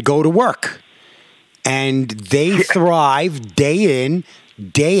than go to work. And they thrive day in,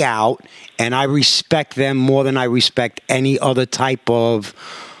 day out, and I respect them more than I respect any other type of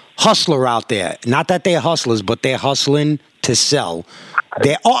hustler out there. Not that they're hustlers, but they're hustling to sell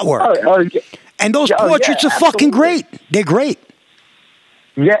their artwork. And those portraits are fucking great. They're great.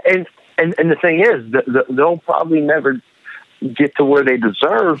 Yeah, and the thing is, they'll probably never get to where they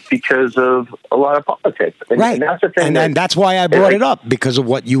deserve because of a lot of politics. And, right. And that's the thing. And that's why I brought it up, because of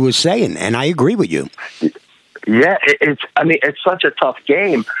what you were saying. And I agree with you. Yeah, it's such a tough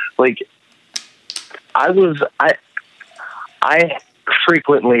game. Like, I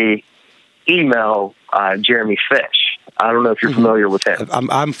frequently email Jeremy Fish. I don't know if you're familiar with him.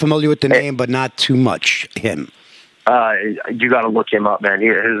 I'm familiar with the name, but not too much him. You got to look him up, man.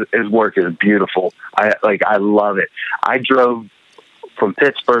 His work is beautiful. I love it. I drove from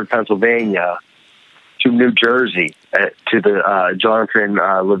Pittsburgh, Pennsylvania, to New Jersey to the Jonathan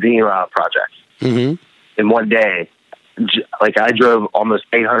Levine project in one day. I drove almost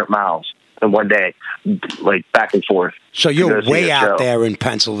 800 miles in one day, back and forth. So you're way out there in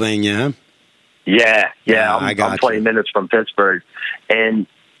Pennsylvania, huh? Yeah. I'm 20 minutes from Pittsburgh, and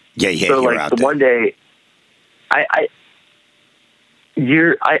so the one day. I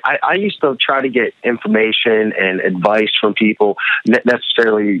used to try to get information and advice from people,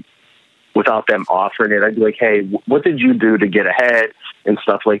 necessarily without them offering it. I'd be like, hey, what did you do to get ahead and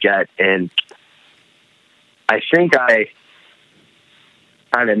stuff like that? And I think I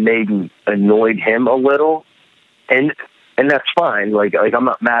kind of maybe annoyed him a little, and that's fine. Like I'm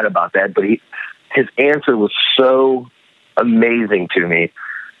not mad about that, but his answer was so amazing to me,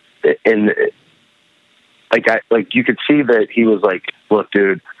 and you could see that he was like, look,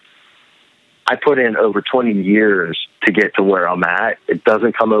 dude, I put in over 20 years to get to where I'm at. It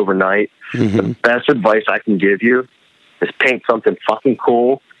doesn't come overnight. The best advice I can give you is paint something fucking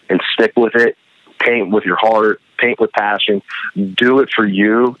cool and stick with it. Paint with your heart, paint with passion, do it for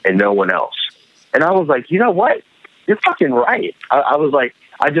you and no one else. And I was like, you know what? You're fucking right. I was like,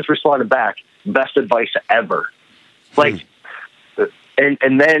 I just responded back, best advice ever.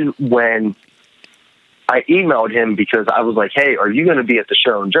 And then when I emailed him, because I was like, hey, are you going to be at the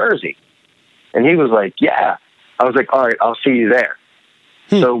show in Jersey? And he was like, yeah. I was like, all right, I'll see you there.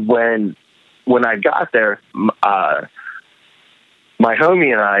 So when I got there, my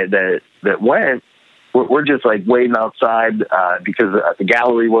homie and I that went, we're just like waiting outside because the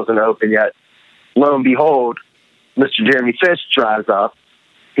gallery wasn't open yet. Lo and behold, Mr. Jeremy Fish drives up.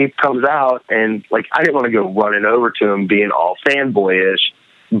 He comes out, and I didn't want to go running over to him being all fanboyish,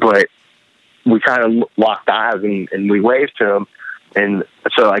 but we kind of locked eyes and we waved to him. And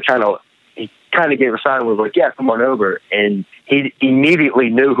so he kind of gave a sign and was like, yeah, come on over. And he immediately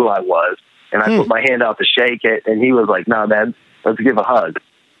knew who I was. And I put my hand out to shake it. And he was like, no, man, let's give a hug.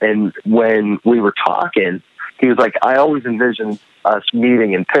 And when we were talking, he was like, I always envisioned us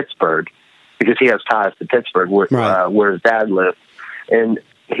meeting in Pittsburgh, because he has ties to Pittsburgh where his dad lived. And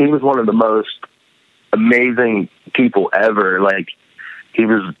he was one of the most amazing people ever. He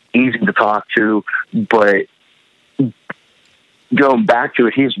was easy to talk to, but going back to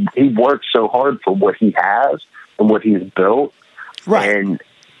it, he worked so hard for what he has and what he's built. Right. And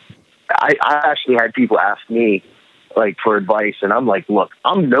I actually had people ask me like for advice, and I'm like, look,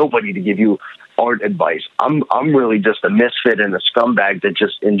 I'm nobody to give you art advice. I'm really just a misfit and a scumbag that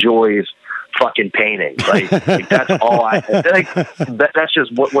just enjoys fucking painting. Like that's all I like. That's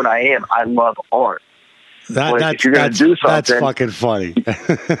just what I am. I love art. If you're gonna do something, that's fucking funny.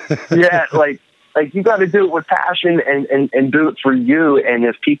 Yeah, like you got to do it with passion and do it for you. And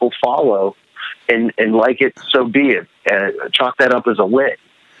if people follow and like it, so be it. Chalk that up as a win.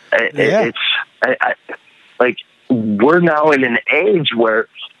 Yeah. Like we're now in an age where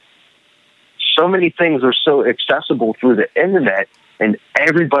so many things are so accessible through the internet, and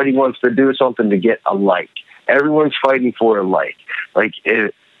everybody wants to do something to get a like. Everyone's fighting for a like.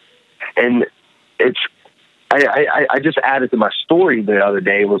 And it's. I just added to my story the other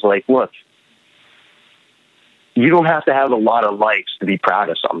day. It was like, look, you don't have to have a lot of likes to be proud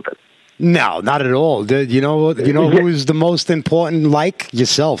of something. No, not at all. You know who is the most important? Like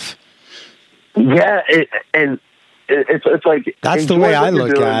yourself. Yeah, it's like that's the way I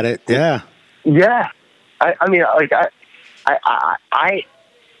look at it. Yeah, yeah. I mean, like I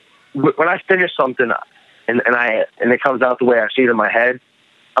when I finish something and it comes out the way I see it in my head,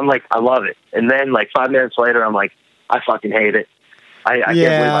 I'm like, I love it. And then like 5 minutes later, I'm like, I fucking hate it. I can't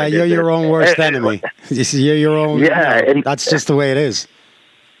believe I did you're your own worst enemy. You're your own. Yeah, and that's just the way it is.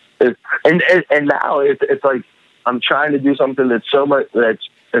 And now it's like I'm trying to do something that's so much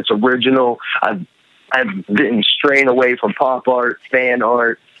that's original. I've been straying away from pop art, fan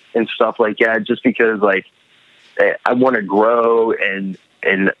art, and stuff like that, just because like I want to grow and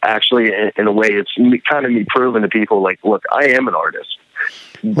actually in a way it's kind of me proving to people like, look, I am an artist.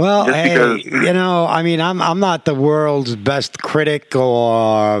 Well, I mean, I'm not the world's best critic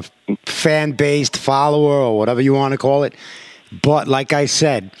or fan-based follower or whatever you want to call it. But like I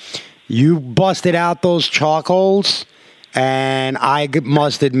said, you busted out those charcoals, and I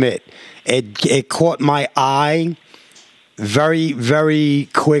must admit, it caught my eye very, very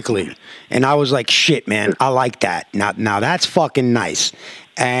quickly. And I was like, shit, man, I like that. Now that's fucking nice.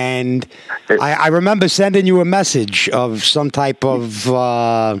 And I remember sending you a message of some type of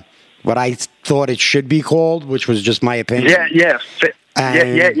what I thought it should be called, which was just my opinion. Yeah.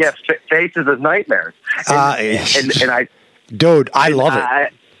 Faith is a nightmare. Dude, I love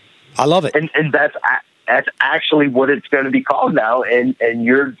it. I love it. And that's actually what it's going to be called now. And I'm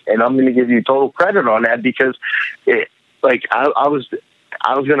going to give you total credit on that because I was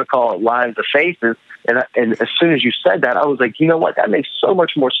going to call it Lines of Faces. And as soon as you said that, I was like, you know what? That makes so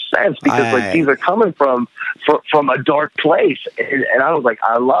much more sense because these are coming from a dark place, and I was like,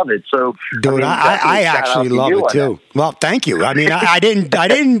 I love it. So, dude, I actually love it too. Well, thank you. I mean, I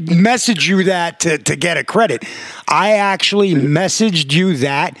didn't message you that to get a credit. I actually messaged you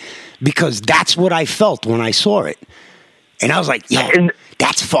that because that's what I felt when I saw it, and I was like, yeah,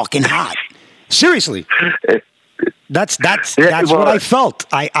 that's fucking hot. Seriously, that's what I felt.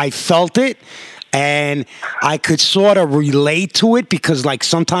 I felt it. And I could sort of relate to it because, like,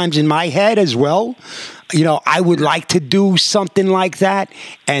 sometimes in my head as well, I would like to do something like that.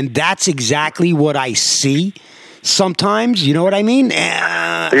 And that's exactly what I see sometimes. You know what I mean?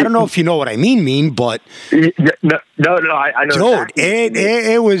 I don't know if you know what I mean, but... No, I know. Dude,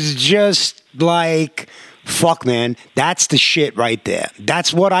 it was just like, fuck, man, that's the shit right there.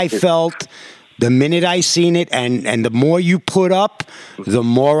 That's what I felt the minute I seen it, and the more you put up, the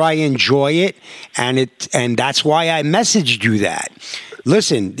more I enjoy it, and that's why I messaged you that.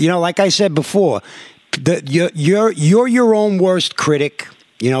 Listen, like I said before, you're your own worst critic.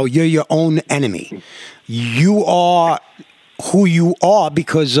 You're your own enemy. You are who you are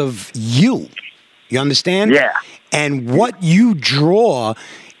because of you. You understand? Yeah. And what you draw,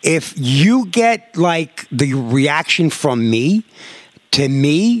 if you get like the reaction from me. To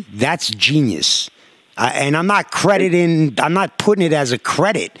me, that's genius. And I'm not putting it as a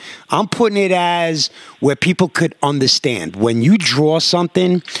credit. I'm putting it as where people could understand. When you draw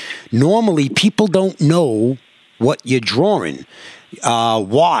something, normally people don't know what you're drawing,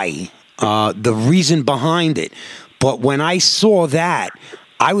 why, the reason behind it. But when I saw that,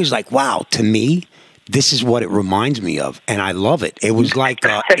 I was like, wow, to me, this is what it reminds me of, and I love it. It was like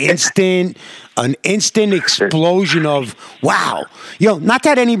an instant explosion of wow. Not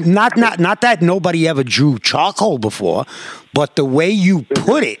that nobody ever drew charcoal before, but the way you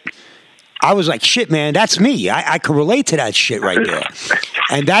put it, I was like, shit, man, that's me. I could relate to that shit right there.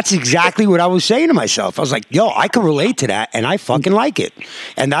 And that's exactly what I was saying to myself. I was like, yo, I can relate to that, and I fucking like it.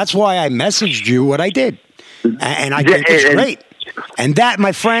 And that's why I messaged you what I did. And I think it's great. And that,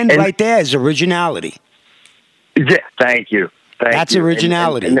 my friend, right there is originality. Yeah, thank you. That's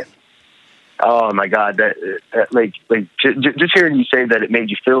originality. And oh my God, just hearing you say that it made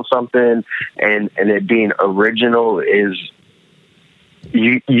you feel something, and it being original is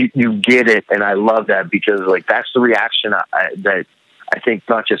you get it, and I love that, because like that's the reaction that I think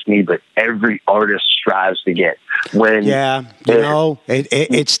not just me but every artist strives to get. When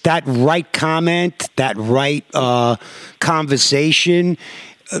it's that right comment, that right conversation.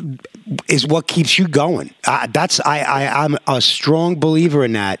 Is what keeps you going. I'm a strong believer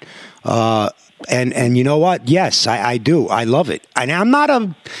in that. And you know what? Yes, I do. I love it. And I'm not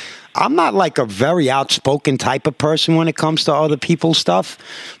like a very outspoken type of person when it comes to other people's stuff.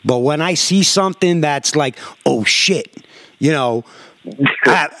 But when I see something that's like, oh shit, that's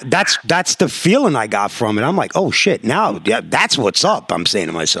the feeling I got from it. I'm like, oh shit, now that's what's up, I'm saying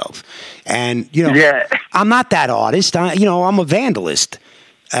to myself. And I'm not that artist. I'm a vandalist.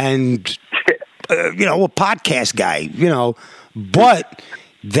 And, a podcast guy, but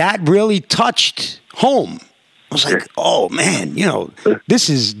that really touched home. I was like, oh man, this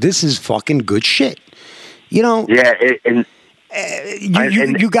is fucking good shit. Yeah.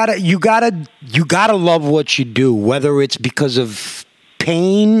 You gotta love what you do, whether it's because of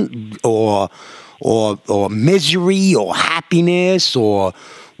pain or misery or happiness or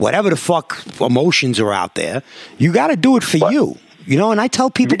whatever the fuck emotions are out there. You got to do it for you. And I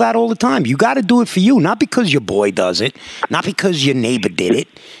tell people that all the time. You got to do it for you, not because your boy does it, not because your neighbor did it,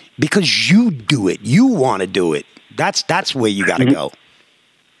 because you do it. You want to do it. That's where you got to go.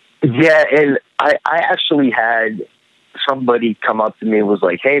 Yeah, and I actually had somebody come up to me and was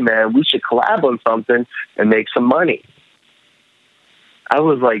like, hey, man, we should collab on something and make some money. I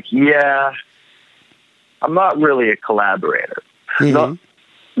was like, yeah, I'm not really a collaborator. Mm-hmm.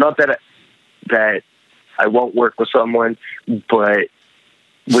 Not that I won't work with someone, but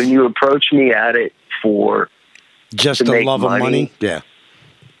when you approach me at it for just the love of money, because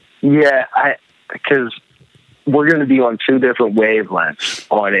we're going to be on two different wavelengths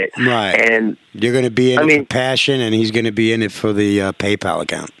on it, right? And you're going to be in it for passion, and he's going to be in it for the PayPal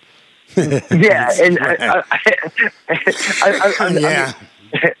account. Yeah, and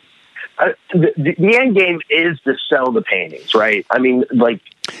the end game is to sell the paintings, right? I mean, like.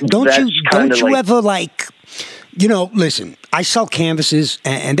 Don't you ever listen, I sell canvases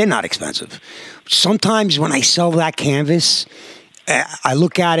and they're not expensive. Sometimes when I sell that canvas, I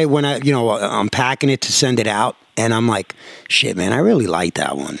look at it when I'm packing it to send it out, and I'm like, shit, man, I really like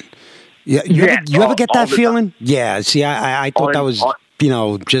that one. You ever get that feeling? Time. Yeah. See, I thought that was,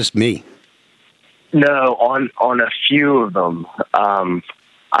 just me. No, on a few of them,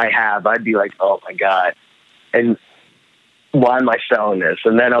 I'd be like, oh my God. And why am I selling this?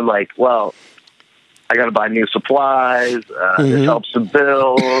 And then I'm like, well, I got to buy new supplies. It helps the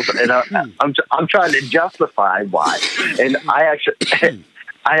bills, and I'm trying to justify why. And I actually,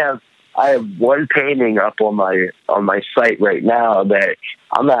 I have one painting up on my site right now that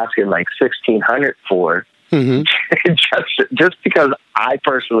I'm asking like $1,600 for, just because I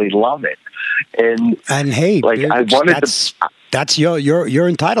personally love it. And hey, like dude, I wanted that's you're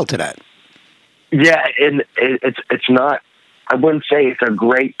entitled to that. Yeah, and it's not. I wouldn't say it's a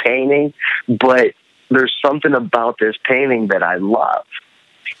great painting, but there's something about this painting that I love.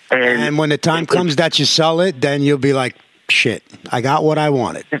 And when the time comes that you sell it, then you'll be like, shit, I got what I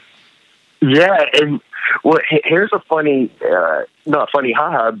wanted. Yeah, and well, here's a funny, not funny,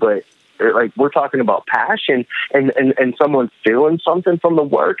 haha, but like we're talking about passion and someone feeling something from the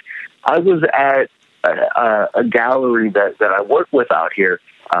work. I was at a gallery that I work with out here,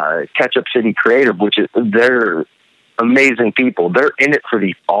 Ketchup City Creative, which is they're amazing people. They're in it for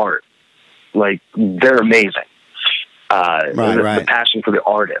the art. Like, they're amazing. The passion for the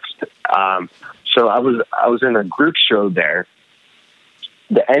artist. So I was in a group show there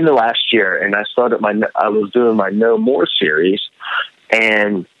the end of last year, and I was doing my No More series,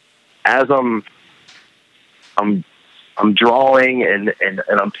 and as I'm drawing and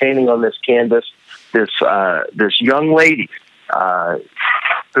I'm painting on this canvas, this young lady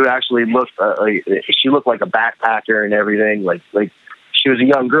who actually looked she looked like a backpacker and everything, like she was a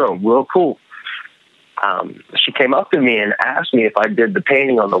young girl, real cool. She came up to me and asked me if I did the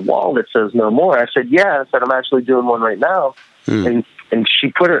painting on the wall that says No More. I said, yeah. I said, I'm actually doing one right now. And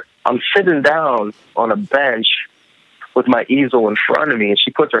she I'm sitting down on a bench with my easel in front of me, and she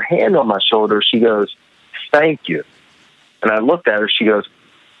puts her hand on my shoulder. She goes, thank you. And I looked at her. She goes,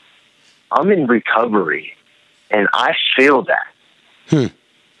 I'm in recovery, and I feel that.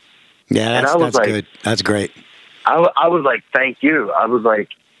 Yeah, that's good. That's great. I was like, thank you. I was like,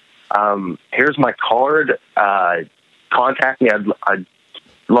 here's my card. contact me. I'd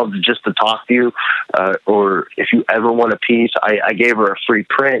love just to talk to you. Or if you ever want a piece, I gave her a free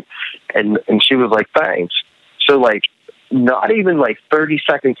print, and she was like, thanks. So like, not even like 30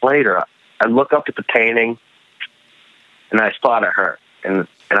 seconds later, I look up at the painting and I spotted her, and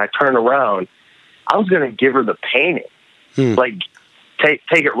I turn around. I was going to give her the painting, like take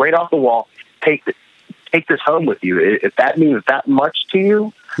it right off the wall. Take this home with you. If that means that much to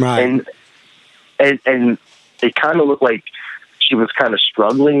you, right. And it kind of looked like she was kind of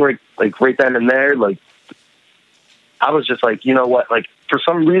struggling right then and there. Like, I was just like, you know what? Like, for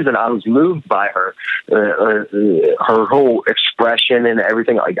some reason, I was moved by her whole expression and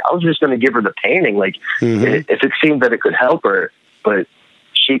everything. Like, I was just going to give her the painting, like, if it seemed that it could help her, but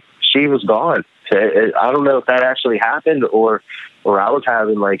she was gone. I don't know if that actually happened or I was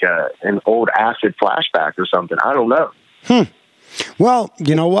having like an old acid flashback or something. I don't know. Well,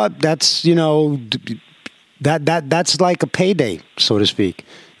 you know what? That's, that's like a payday, so to speak.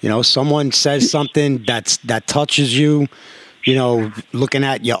 Someone says something that touches you, looking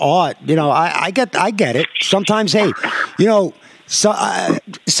at your art. I get it. Sometimes, hey,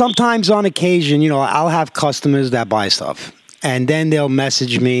 sometimes on occasion, I'll have customers that buy stuff. And then they'll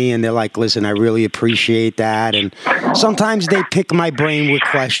message me and they're like, listen, I really appreciate that. And sometimes they pick my brain with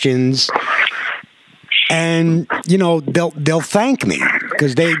questions. And, they'll thank me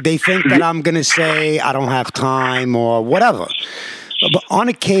because they think that I'm going to say I don't have time or whatever. But on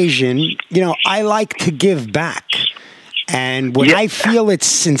occasion, I like to give back. And when I feel it's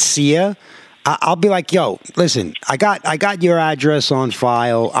sincere, I'll be like, yo, listen, I got your address on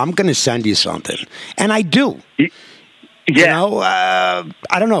file. I'm going to send you something. And I do. Yeah.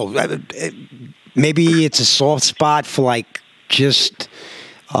 I don't know. Maybe it's a soft spot for like just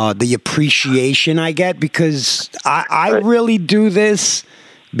the appreciation I get because I really do this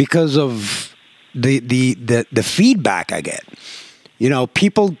because of the feedback I get.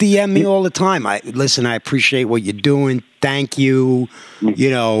 People DM me all the time. Listen, I appreciate what you're doing. Thank you.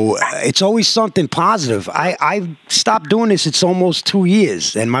 It's always something positive. I've stopped doing this. It's almost 2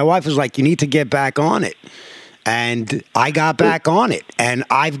 years. And my wife was like, you need to get back on it. And I got back on it, and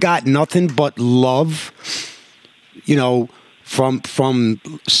I've got nothing but love, from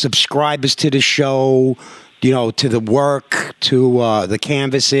subscribers to the show, to the work, to the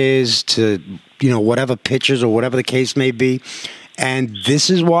canvases, to, whatever pictures or whatever the case may be. And this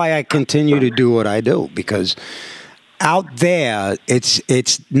is why I continue to do what I do, because out there,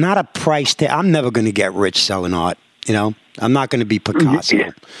 it's not a price tag. I'm never going to get rich selling art, I'm not going to be Picasso.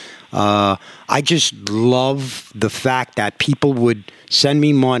 Yeah. I just love the fact that people would send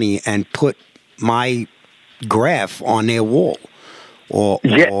me money and put my graph on their wall, or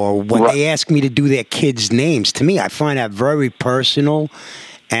when they ask me to do their kids' names. To me, I find that very personal.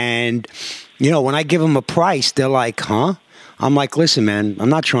 And when I give them a price, they're like, "Huh?" I'm like, "Listen, man, I'm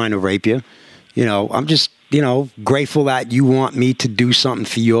not trying to rape you. I'm just grateful that you want me to do something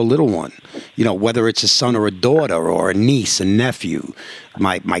for your little one. Whether it's a son or a daughter or a niece, a nephew,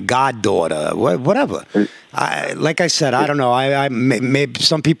 my goddaughter, whatever." Like I said, I don't know. I maybe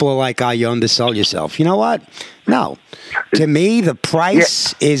some people are like, "Oh, you undersell yourself." You know what? No. To me, the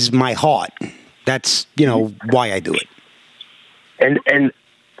price is my heart. That's why I do it. And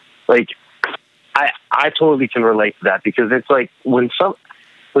like I totally can relate to that, because it's like when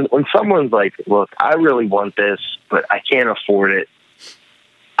someone's like, look, I really want this, but I can't afford it,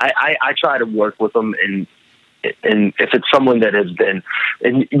 I try to work with them, and if it's someone that has been,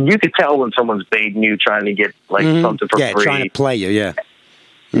 and you could tell when someone's baiting you, trying to get like something for free. Trying to play you,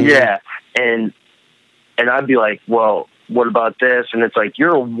 Yeah, and I'd be like, well, what about this? And it's like,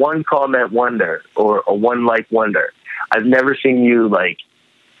 you're a one comment wonder or a one like wonder. I've never seen you like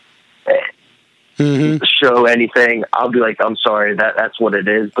show anything. I'll be like, I'm sorry, that's what it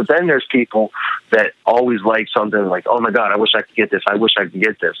is. But then there's people that always like something, like, oh my God, I wish I could get this. I wish I could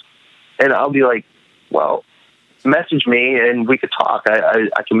get this. And I'll be like, well, message me and we could talk.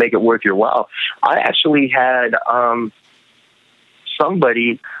 I can make it worth your while. I actually had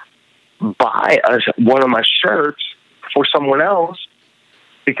somebody buy one of my shirts for someone else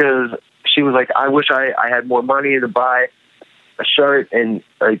because she was like, I wish I had more money to buy a shirt, and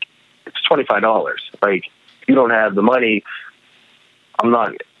like, it's $25. Like, if you don't have the money,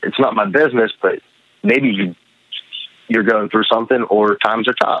 it's not my business, but maybe you're going through something or times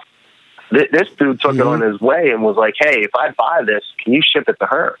are tough. This dude took it on his way and was like, hey, if I buy this, can you ship it to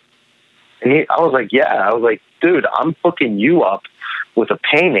her? And I was like, yeah. I was like, dude, I'm hooking you up with a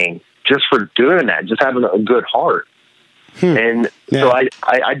painting just for doing that, just having a good heart. And so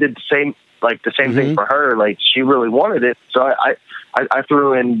I did the same thing for her. Like, she really wanted it. So I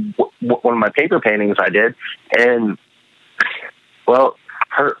threw in one of my paper paintings I did, and Well,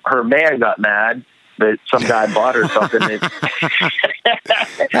 her man got mad that some guy bought her something.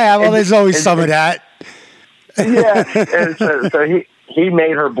 Yeah, well, there's always some of that. Yeah, and so he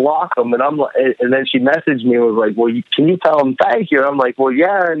made her block him, and I'm like, and then she messaged me and was like, "Well, can you tell him thank you?" And I'm like, "Well,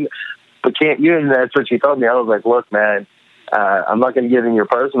 yeah, but can't you?" And that's what she told me. I was like, "Look, man, I'm not going to get in your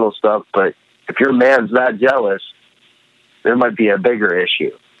personal stuff, but if your man's that jealous, there might be a bigger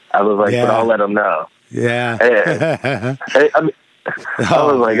issue." I was like, "But I'll let him know." Yeah. I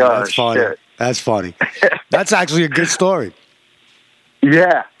was like, "Oh, that's funny. shit." That's funny. That's actually a good story.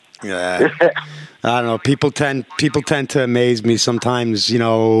 Yeah. Yeah. I don't know. People tend to amaze me sometimes. You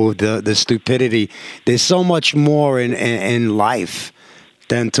know, the stupidity. There's so much more in life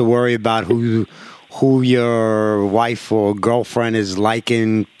than to worry about who your wife or girlfriend is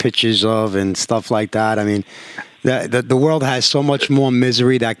liking pictures of and stuff like that. I mean, the world has so much more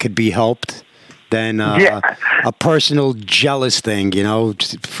misery that could be helped than a personal jealous thing. You know,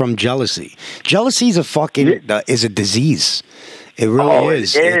 from jealousy. Jealousy is is a disease. It really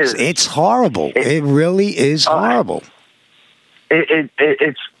is. It's horrible. It really is horrible.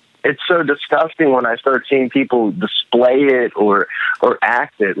 It's so disgusting when I start seeing people display it or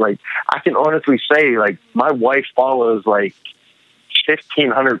act it. Like, I can honestly say, like, my wife follows like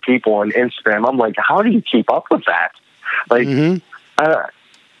 1,500 people on Instagram. I'm like, how do you keep up with that? Like,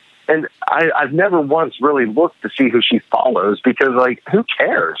 and I've never once really looked to see who she follows because, like, who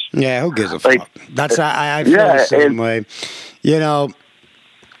cares? Yeah, who gives a fuck? That's I feel the same way. You know,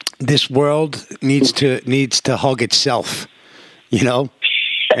 this world needs to hug itself. You know,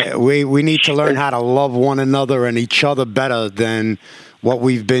 we need to learn how to love one another and each other better than what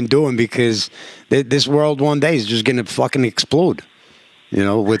we've been doing, because this world one day is just going to fucking explode. You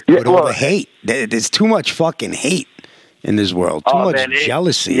know, with all the hate. There's too much fucking hate in this world. Too much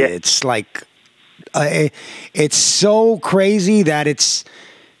jealousy. Yeah. It's like, it's so crazy that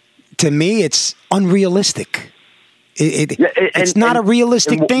to me, it's unrealistic. It's not a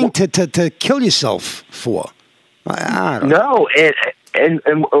realistic thing to kill yourself for. I don't know. And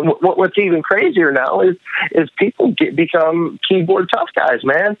what's even crazier now is people become keyboard tough guys,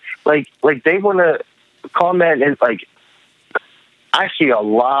 man. Like they want to comment, and like, I see a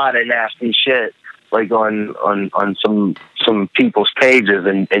lot of nasty shit like on some people's pages,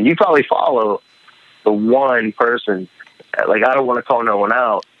 and you probably follow the one person. Like, I don't want to call no one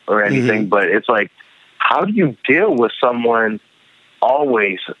out or anything, but it's like, how do you deal with someone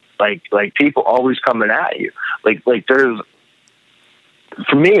always like people always coming at you? Like there's,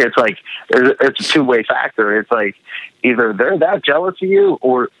 for me, it's like it's a two-way factor. It's like either they're that jealous of you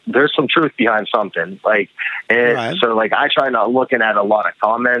or there's some truth behind something. Like, and so like I try not looking at a lot of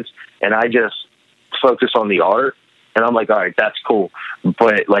comments, and I just focus on the art. And I'm like, all right, that's cool.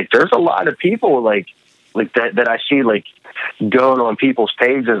 But like, there's a lot of people like that I see like going on people's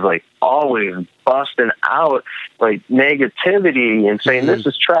pages, like always busting out like negativity and saying this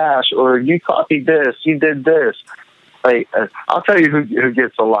is trash, or you copied this, you did this. Like, I'll tell you who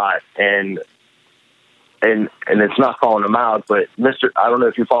gets a lot, and it's not calling them out, but I don't know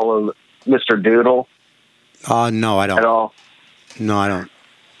if you follow Mr. Doodle. No, I don't. At all? No, I don't.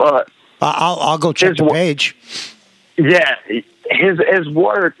 But I'll go check the page. Yeah, his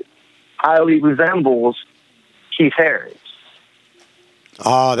work highly resembles Keith Haring's.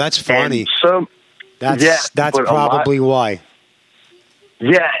 Oh, that's funny. And so that's probably why.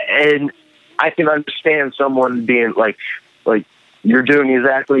 Yeah, and I can understand someone being like you're doing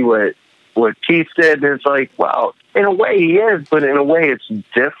exactly what Keith did. And it's like, well, in a way he is, but in a way it's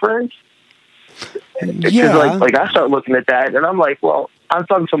different. Yeah. Like I start looking at that, and I'm like, well, I've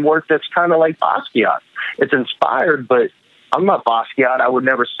done some work that's kind of like Basquiat. It's inspired, but I'm not Basquiat. I would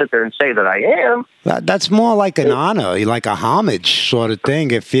never sit there and say that I am. That's more like an honor, like a homage sort of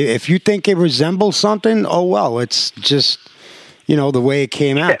thing. If you think it resembles something, oh well, it's just, you know, the way it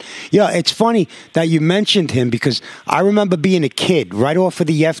came out. Yeah, it's funny that you mentioned him, because I remember being a kid right off of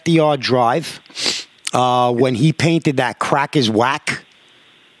the FDR Drive when he painted that Crack is Whack.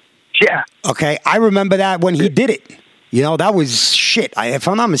 Yeah. Okay, I remember that when he did it. You know, that was shit. If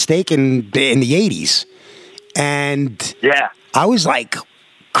I'm not mistaken, in the 80s. And I was like,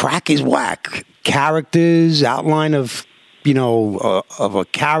 Crack is Whack. Characters, outline of, you know, of a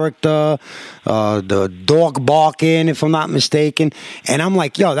character, the dog barking, if I'm not mistaken. And I'm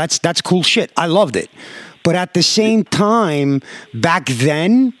like, yo, that's cool shit. I loved it. But at the same time, back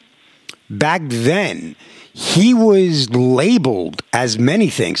then, he was labeled as many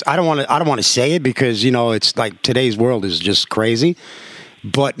things. I don't want to say it because, you know, it's like today's world is just crazy.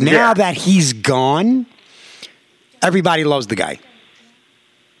 But now that he's gone, everybody loves the guy.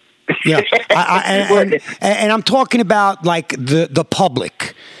 Yeah, and I'm talking about like the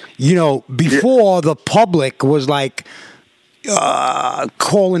public. You know, before the public was like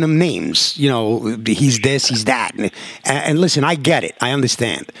calling him names. You know, he's this, he's that. And listen, I get it, I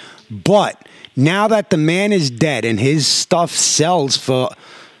understand, but now that the man is dead and his stuff sells for,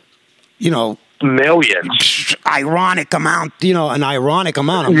 you know, millions, an ironic amount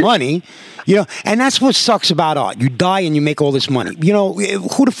of money, you know, and that's what sucks about art. You die and you make all this money. You know,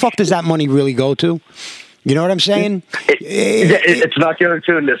 who the fuck does that money really go to? You know what I'm saying? It's not going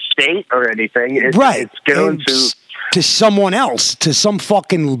to an estate or anything. Right. It's going to someone else, to some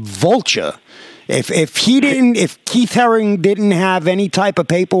fucking vulture. If Keith Haring didn't have any type of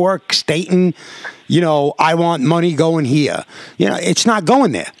paperwork stating, you know, I want money going here, you know, it's not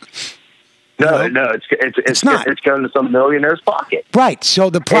going there. No, it's not. It's going to some millionaire's pocket. Right.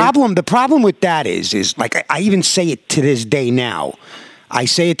 So the problem with that is like I even say it to this day now.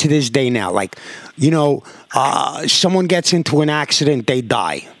 Like, you know, someone gets into an accident, they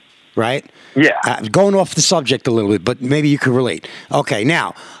die, right? Yeah. Going off the subject a little bit, but maybe you could relate. Okay,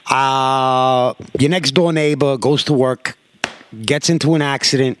 now, your next door neighbor goes to work, gets into an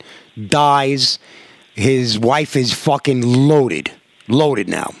accident, dies. His wife is fucking loaded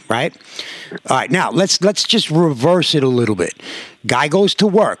now, right? All right, now let's just reverse it a little bit. Guy goes to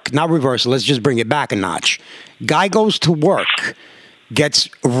work, not reverse it, let's just bring it back a notch. Guy goes to work, gets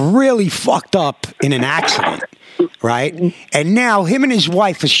really fucked up in an accident, right? And now him and his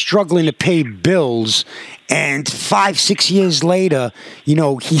wife are struggling to pay bills, and 5-6 years later, you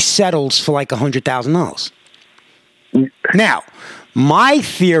know, he settles for like $100,000. Now, my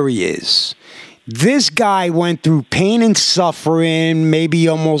theory is this guy went through pain and suffering, maybe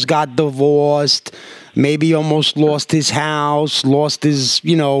almost got divorced, maybe almost lost his house, lost his,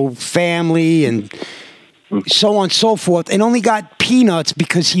 you know, family, and so on and so forth, and only got peanuts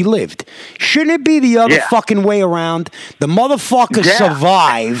because he lived. Shouldn't it be the other fucking way around? The motherfucker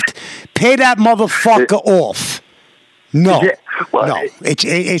survived. Pay that motherfucker off. No. Yeah. Well, no.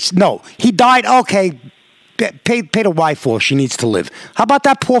 It's no. He died, okay. Pay the wife off. She needs to live. How about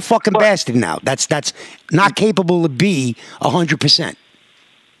that poor fucking bastard now? That's not capable to be 100%.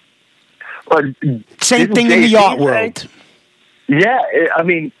 Same thing in the art world. Yeah, I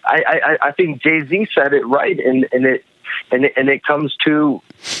mean, I think Jay-Z said it right, and it comes to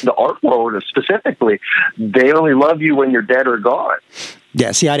the art world specifically. They only love you when you're dead or gone.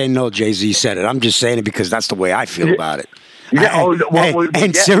 Yeah, see, I didn't know Jay-Z said it. I'm just saying it because that's the way I feel about it. Yeah,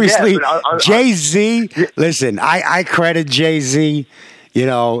 seriously, Jay-Z, listen, I credit Jay-Z, you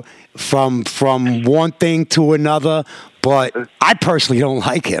know, from one thing to another, but I personally don't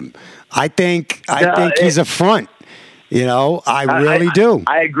like him. I think he's a front. You know, I really do.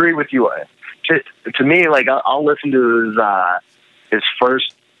 I agree with you. To me, like I'll listen to his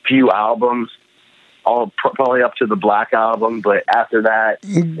first few albums, probably up to the Black album, but after that,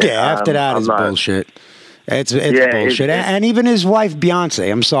 after that is bullshit. It's bullshit. And even his wife Beyonce,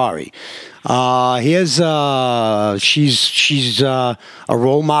 I'm sorry. She's a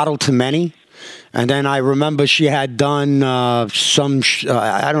role model to many. And then I remember she had done I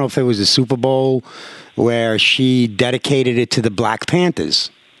don't know if it was a Super Bowl, where she dedicated it to the Black Panthers.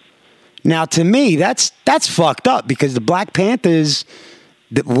 Now, to me, that's fucked up because the Black Panthers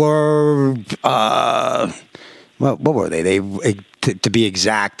were, what were they? To be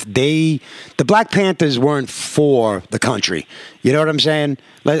exact, the Black Panthers weren't for the country. You know what I'm saying?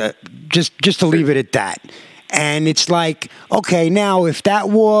 Just to leave it at that. And it's like, okay, now if that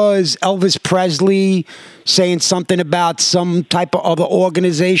was Elvis Presley saying something about some type of other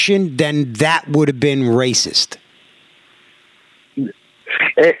organization, then that would have been racist.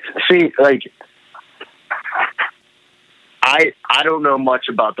 See, like, I don't know much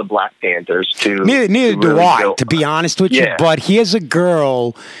about the Black Panthers. Neither do I, to be honest with you. But here's a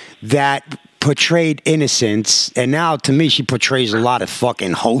girl that portrayed innocence, and now to me she portrays a lot of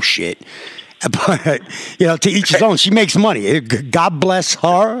fucking hoe shit. But, you know, to each his own. She makes money. God bless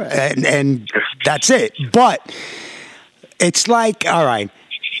her, and that's it. But it's like, all right,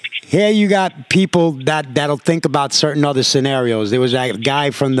 here you got people that'll think about certain other scenarios. There was a guy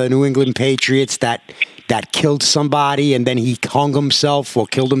from the New England Patriots that killed somebody, and then he hung himself or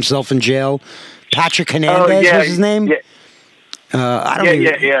killed himself in jail. Patrick Hernandez was his name. Yeah. I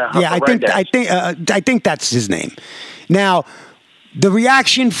don't I think that's his name. Now, the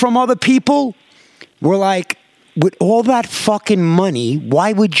reaction from other people were like, with all that fucking money,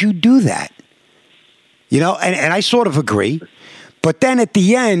 why would you do that? You know, and I sort of agree. But then at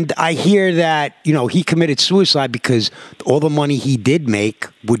the end, I hear that, he committed suicide because all the money he did make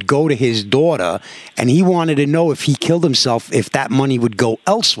would go to his daughter, and he wanted to know if he killed himself, if that money would go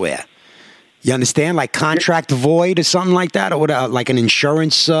elsewhere. You understand? Like contract void or something like that, or what, like an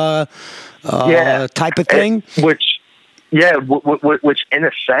insurance type of thing? Which in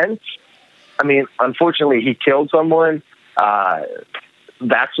a sense, I mean, unfortunately, he killed someone.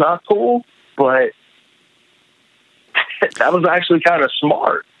 That's not cool, but that was actually kind of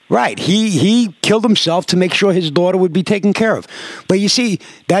smart. Right. He killed himself to make sure his daughter would be taken care of. But you see,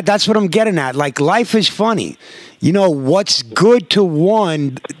 that's what I'm getting at. Like, life is funny. What's good to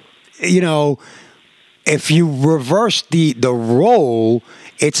one, if you reverse the role,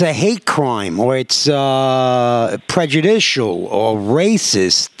 it's a hate crime, or it's prejudicial or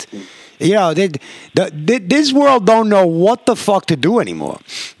racist. This world don't know what the fuck to do anymore.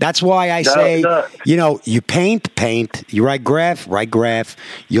 That's why I say, you paint. You write graph.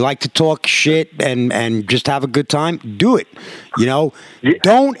 You like to talk shit and just have a good time, do it.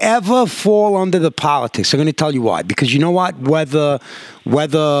 Don't ever fall under the politics. I'm going to tell you why. Because you know what? Whether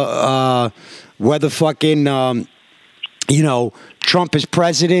fucking, Trump is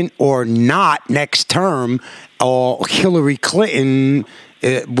president or not next term, or Hillary Clinton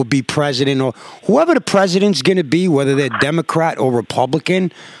will be president, or whoever the president's going to be, whether they're Democrat or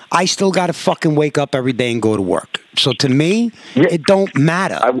Republican, I still got to fucking wake up every day and go to work. So to me, it don't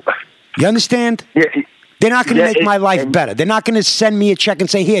matter. You understand? Yeah. They're not going to make my life better. They're not going to send me a check and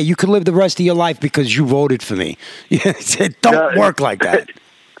say, here, you can live the rest of your life because you voted for me. It don't work like that.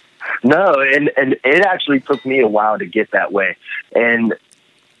 No, and it actually took me a while to get that way. And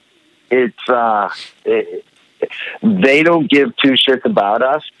they don't give two shits about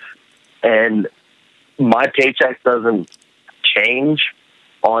us, and my paycheck doesn't change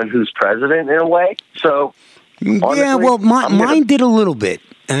on who's president in a way. So, honestly, mine did a little bit.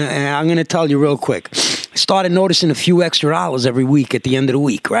 And I'm going to tell you real quick. I started noticing a few extra dollars every week at the end of the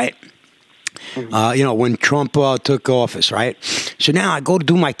week, right? When Trump took office, right? So now I go to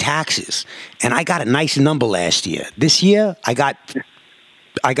do my taxes, and I got a nice number last year. This year, I got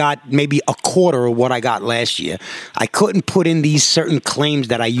maybe a quarter of what I got last year. I couldn't put in these certain claims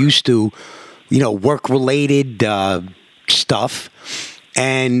that I used to, work-related stuff.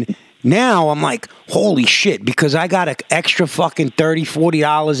 And now I'm like, holy shit, because I got an extra fucking $30,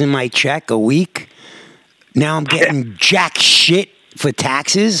 $40 in my check a week. Now I'm getting jack shit for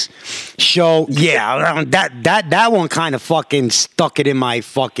taxes. So, yeah, that one kind of fucking stuck it in my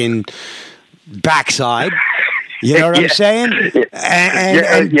fucking backside. You know what I'm saying?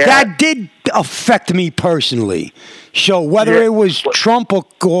 And that did affect me personally. So whether it was Trump or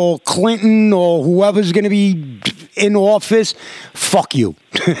Clinton or whoever's going to be in office, fuck you.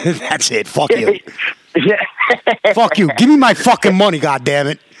 That's it. Fuck you. Fuck you. Give me my fucking money,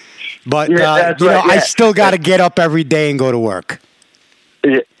 goddammit. But, I still got to get up every day and go to work.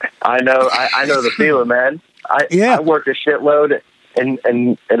 Yeah, I know. I know the feeling, man. I work a shitload,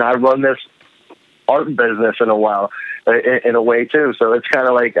 and I run this art business in a way too. So it's kind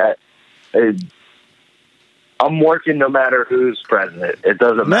of like I'm working no matter who's president. It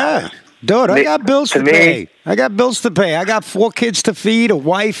doesn't matter. Dude, I got bills to pay. I got 4 kids to feed, a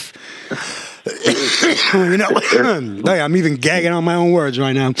wife. I'm even gagging on my own words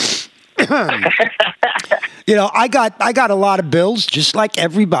right now. I got a lot of bills just like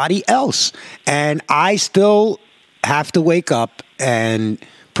everybody else, and I still have to wake up and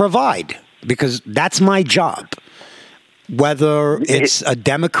provide because that's my job. Whether it's a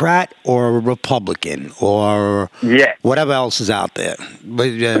Democrat or a Republican or whatever else is out there, but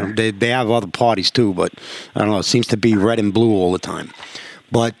they have other parties too. But I don't know. It seems to be red and blue all the time.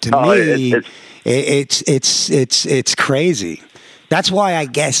 But to me, it's crazy. That's why I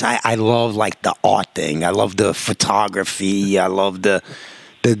guess I love like the art thing. I love the photography. I love the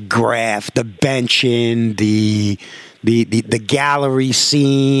graph, the benching, the gallery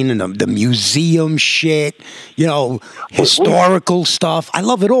scene and the museum shit, historical stuff. I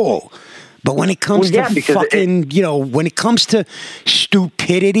love it all. But when it comes to fucking, when it comes to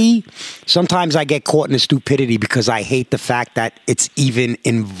stupidity, sometimes I get caught in the stupidity because I hate the fact that it's even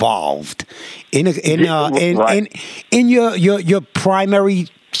involved in your primary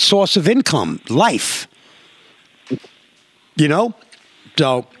source of income, life.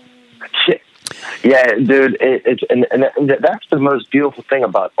 So. Yeah, dude, it's that's the most beautiful thing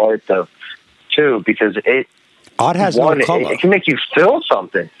about art, though, too, because art has no color. It can make you feel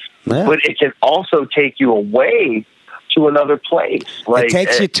something, but it can also take you away to another place. Like, it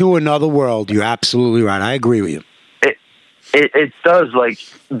takes you to another world. You're absolutely right. I agree with you. It does. Like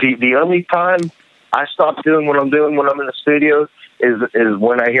the only time I stop doing what I'm doing when I'm in the studio is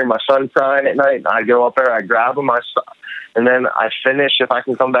when I hear my son crying at night. And I go up there, I grab him, and then I finish if I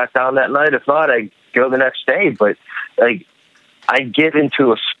can come back down that night. If not, I go the next day. But like, I get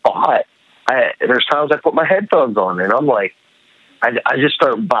into a spot. There's times I put my headphones on, and I'm like, I just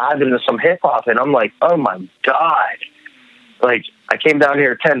start vibing to some hip hop, and I'm like, oh my God. Like, I came down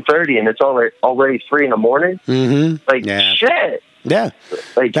here at 10:30, and it's already 3 in the morning. Mm-hmm. Like, shit. Yeah.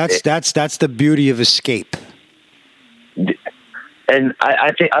 Like, that's the beauty of escape. And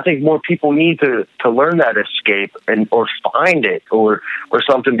I think more people need to learn that escape or find it or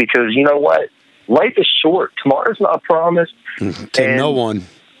something, because you know what? Life is short. Tomorrow's not promised. To no one.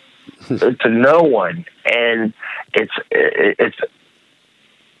 To no one. And it's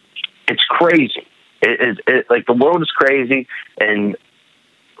crazy. Like, the world is crazy, and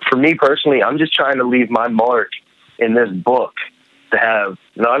for me personally, I'm just trying to leave my mark in this book, to have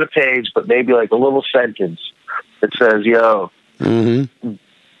not a page, but maybe like a little sentence that says, "Yo,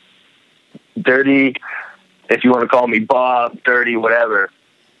 Durty, if you want to call me Bob, Durty, whatever,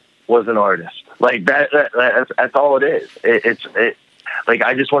 was an artist." Like that's all it is. It's like,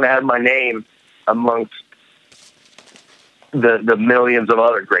 I just want to have my name amongst the millions of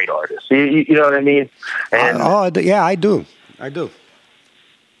other great artists. You know what I mean? And yeah, I do.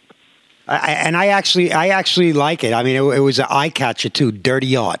 I actually like it. I mean, it was an eye catcher too.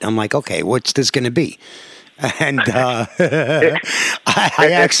 Dirty Art. I'm like, okay, what's this going to be? And I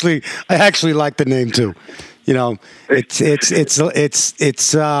actually like the name too. You know, it's you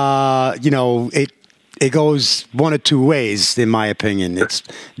know, it goes one of two ways, in my opinion. It's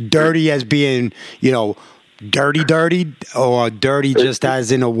dirty as being, you know, dirty, or dirty just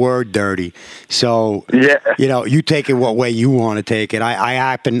as in a word, dirty. So, yeah, you know, you take it what way you want to take it. I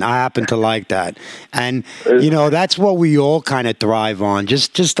happen to like that, and you know, that's what we all kind of thrive on.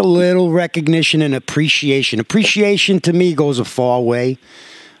 Just a little recognition and appreciation. Appreciation to me goes a far way,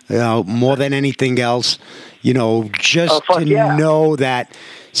 you know, more than anything else. You know, just know that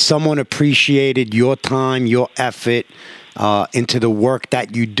someone appreciated your time, your effort into the work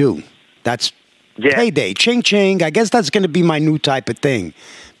that you do. That's payday. Ching, ching. I guess that's going to be my new type of thing,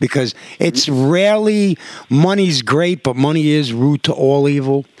 because it's rarely, money's great, but money is root to all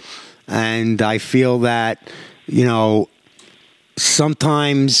evil. And I feel that, you know,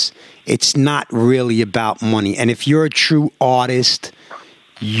 sometimes it's not really about money. And if you're a true artist,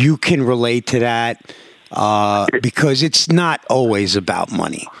 you can relate to that. Because it's not always about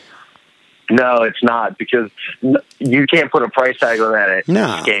money. No, it's not, because you can't put a price tag on that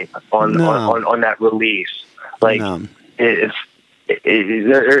escape, on that release. Like, there's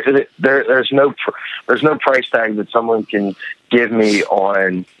no price tag that someone can give me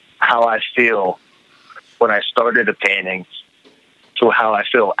on how I feel when I started a painting to how I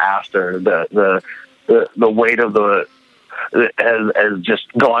feel after. The weight of has just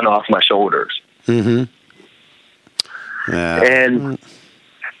gone off my shoulders. Mm-hmm. Yeah. And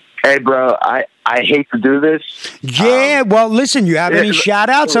hey, bro, I hate to do this. Yeah, well, listen, you have any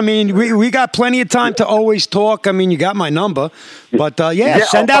shout-outs? I mean, we got plenty of time to always talk. I mean, you got my number. But,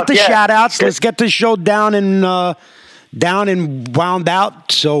 send out the shout-outs. Let's get this show down and wound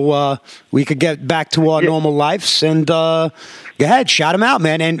out, so we could get back to our normal lives. And go ahead, shout them out,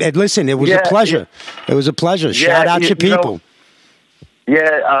 man. And listen, it was a pleasure. It was a pleasure. Shout out your people.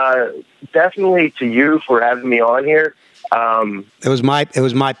 Definitely to you for having me on here. It was my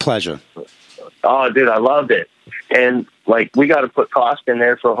pleasure. Oh, dude, I loved it. And like, we got to put Cost in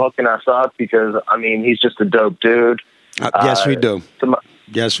there for hooking us up, because I mean, he's just a dope dude. Yes, we do.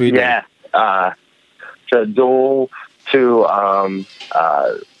 Yes, we do. Yeah. To Duel, to I'm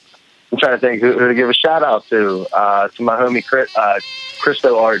trying to think who to give a shout out to my homie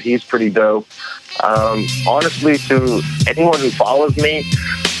Christo Art. He's pretty dope. Honestly, to anyone who follows me,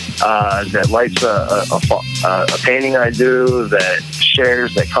 that likes a painting I do, that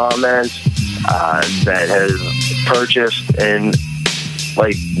shares, that comments, that has purchased, and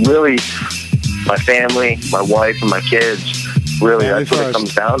like, really, my family, my wife, and my kids. Really, that's what it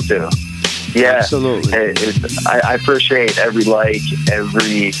comes down to. Yeah, absolutely. I appreciate every like,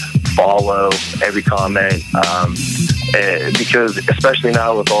 every follow, every comment, because especially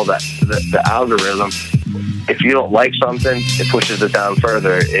now with all that the algorithm, if you don't like something, it pushes it down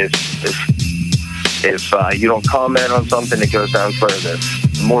further. If you don't comment on something, it goes down further.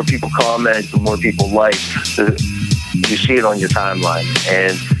 The more people comment, the more people like. You see it on your timeline,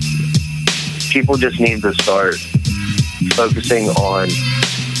 and people just need to start focusing on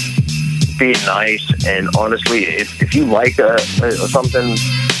being nice. And honestly, if you like something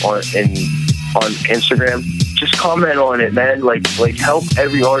on Instagram, just comment on it, man. Like help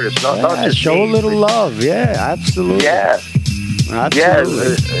every artist, not just show a little love. Yeah, absolutely. Yeah,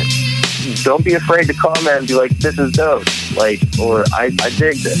 Absolutely. Don't be afraid to comment and be like, "This is dope," like, or "I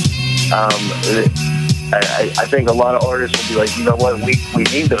dig this." I think a lot of artists will be like, "You know what? We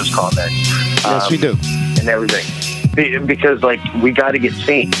need those comments." Yes, we do, and everything, because like we got to get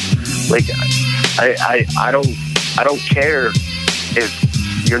seen. Like, I don't care if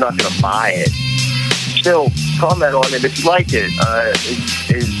you're not going to buy it. Still comment on it if you like it.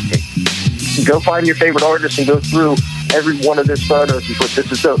 Go find your favorite artist and go through every one of his photos and put,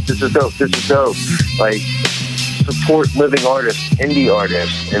 "This is dope, this is dope, this is dope." Like, support living artists, indie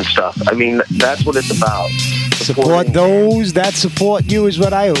artists and stuff. I mean, that's what it's about. Support those that support you is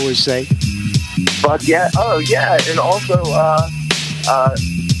what I always say. But yeah, and also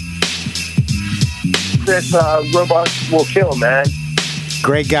Chris, Robots Will Kill, man.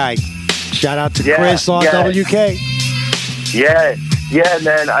 Great guy. Shout out to Chris on WK. Yeah,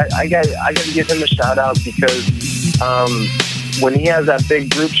 man. I got to give him a shout out because when he has that big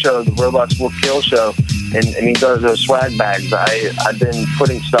group show, the Robots Will Kill show, and he does those swag bags, I've been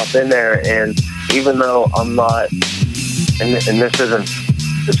putting stuff in there, and even though I'm not, and this isn't,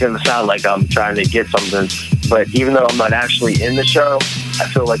 it's going to sound like I'm trying to get something, but even though I'm not actually in the show, I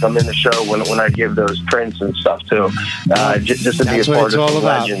feel like I'm in the show when I give those prints and stuff too, just to be a part of the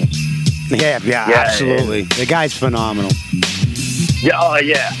legends. Yeah, absolutely. The guy's phenomenal. Yeah,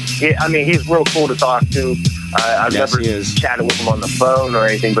 I mean, he's real cool to talk to. I've never chatted with him on the phone or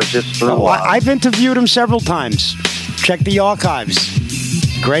anything, but just through. I've interviewed him several times. Check the archives.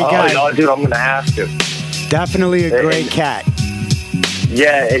 Great guy. Oh, dude, I'm going to have to. Definitely a great cat.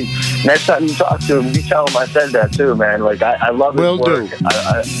 Yeah, and next time you talk to him, you tell him I said that too, man. Like, I love his work. Will do.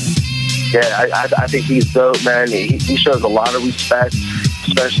 I think he's dope, man. He shows a lot of respect,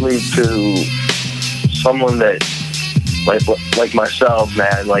 especially to someone that, like myself,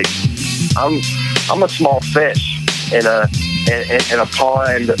 man. Like, I'm a small fish in a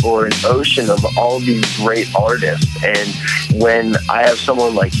pond or an ocean of all these great artists. And when I have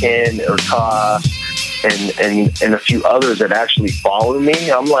someone like him or Koss and a few others that actually follow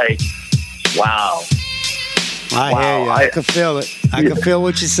me, I'm like, wow. I hear you. I can feel it. I can feel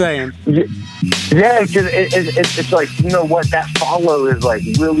what you're saying. Yeah, because it's like, you know what, that follow is like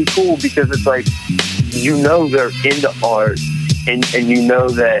really cool because it's like, you know, they're into art and you know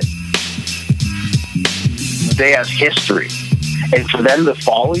that they have history, and for them to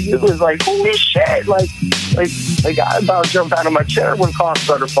follow you is like, holy shit! Like I about jumped out of my chair when Koss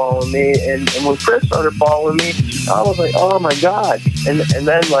started following me, and when Chris started following me, I was like, oh my god! And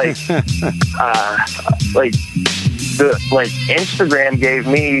then like Instagram gave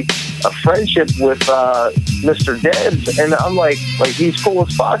me a friendship with Mr. Debs, and I'm like he's cool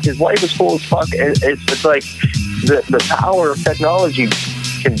as fuck. His wife is cool as fuck. It's like the power of technology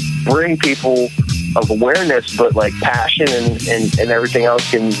can bring people of awareness, but like passion and everything else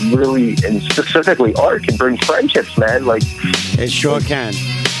can really, and specifically art, can bring friendships, man. Like, it sure can.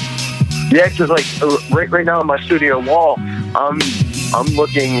 Yeah, because like right now on my studio wall, I'm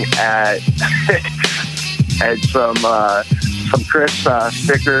looking at at some Chris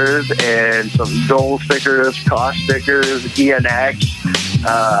stickers and some Dole stickers, Koss stickers, ENX.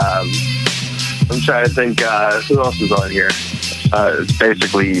 I'm trying to think who else is on here. It's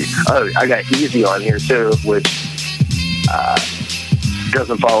basically, I got Easy on here too, which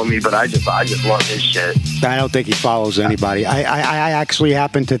doesn't follow me, but I just love his shit. I don't think he follows anybody. I actually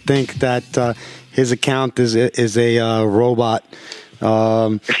happen to think that his account is a robot.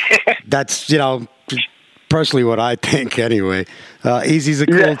 That's, personally what I think anyway. Easy's a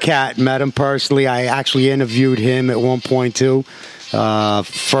cool cat. Met him personally. I actually interviewed him at one point too.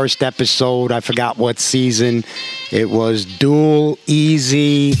 First episode, I forgot what season. It was Duel,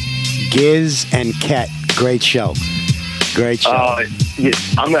 Easy, Giz, and Ket. Great show. Great show. Oh, yeah,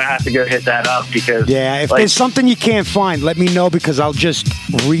 I'm going to have to go hit that up because... Yeah, if there's something you can't find, let me know because I'll just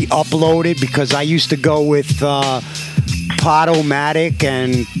re-upload it because I used to go with Podomatic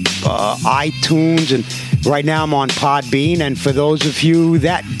and iTunes, and right now I'm on Podbean. And for those of you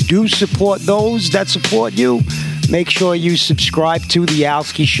that do support those that support you, make sure you subscribe to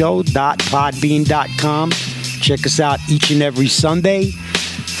thealskishow.podbean.com. Check us out each and every Sunday,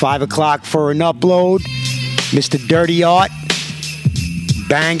 5 o'clock for an upload. Mr. Durty Art,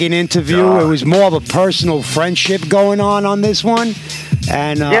 banging interview. It was more of a personal friendship going on this one.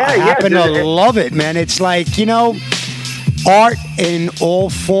 And I happen to love it, man. It's like, art in all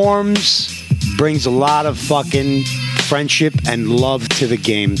forms brings a lot of fucking friendship and love to the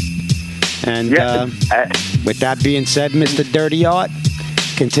game. And with that being said, Mr. Durty Art,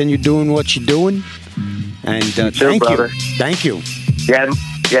 continue doing what you're doing. And thank you. Yeah,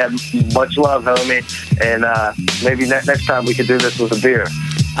 Yeah, much love, homie. And maybe next time we could do this with a beer.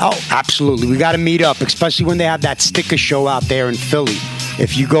 Oh, absolutely. We got to meet up, especially when they have that sticker show out there in Philly.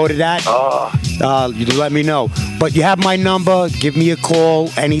 If you go to that, you let me know. But you have my number. Give me a call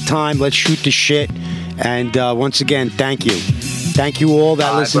anytime. Let's shoot the shit. And once again, thank you. Thank you all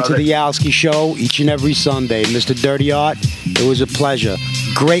that listen to the Yowski Show each and every Sunday. Mr. Durty Art, it was a pleasure.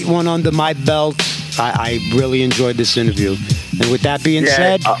 Great one under my belt. I really enjoyed this interview. And with that being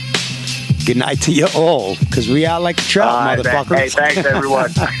said, good night to you all, because we out like a trout, motherfucker. Hey, thanks,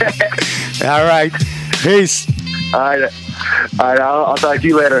 everyone. All right. Peace. All right. I'll talk to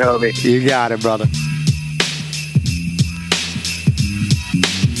you later, homie. You got it, brother.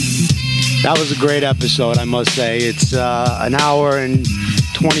 That was a great episode, I must say. It's an hour and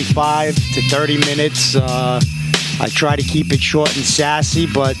 25 to 30 minutes. I try to keep it short and sassy,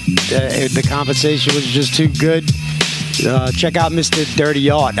 but the conversation was just too good. Check out Mr.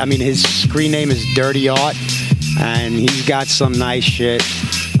 Durty Art. I mean, his screen name is Durty Art, and he's got some nice shit.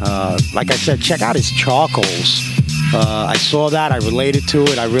 Like I said, check out his charcoals. I saw that. I related to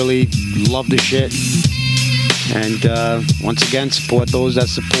it. I really love the shit. And once again, support those that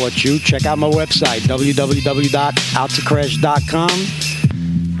support you. Check out my website,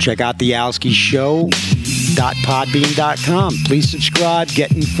 www.outtocrash.com. Check out the Yowski Show.podbean.com. Please subscribe.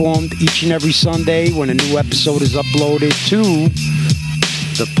 Get informed each and every Sunday when a new episode is uploaded to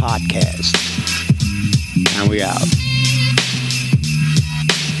the podcast. And we out.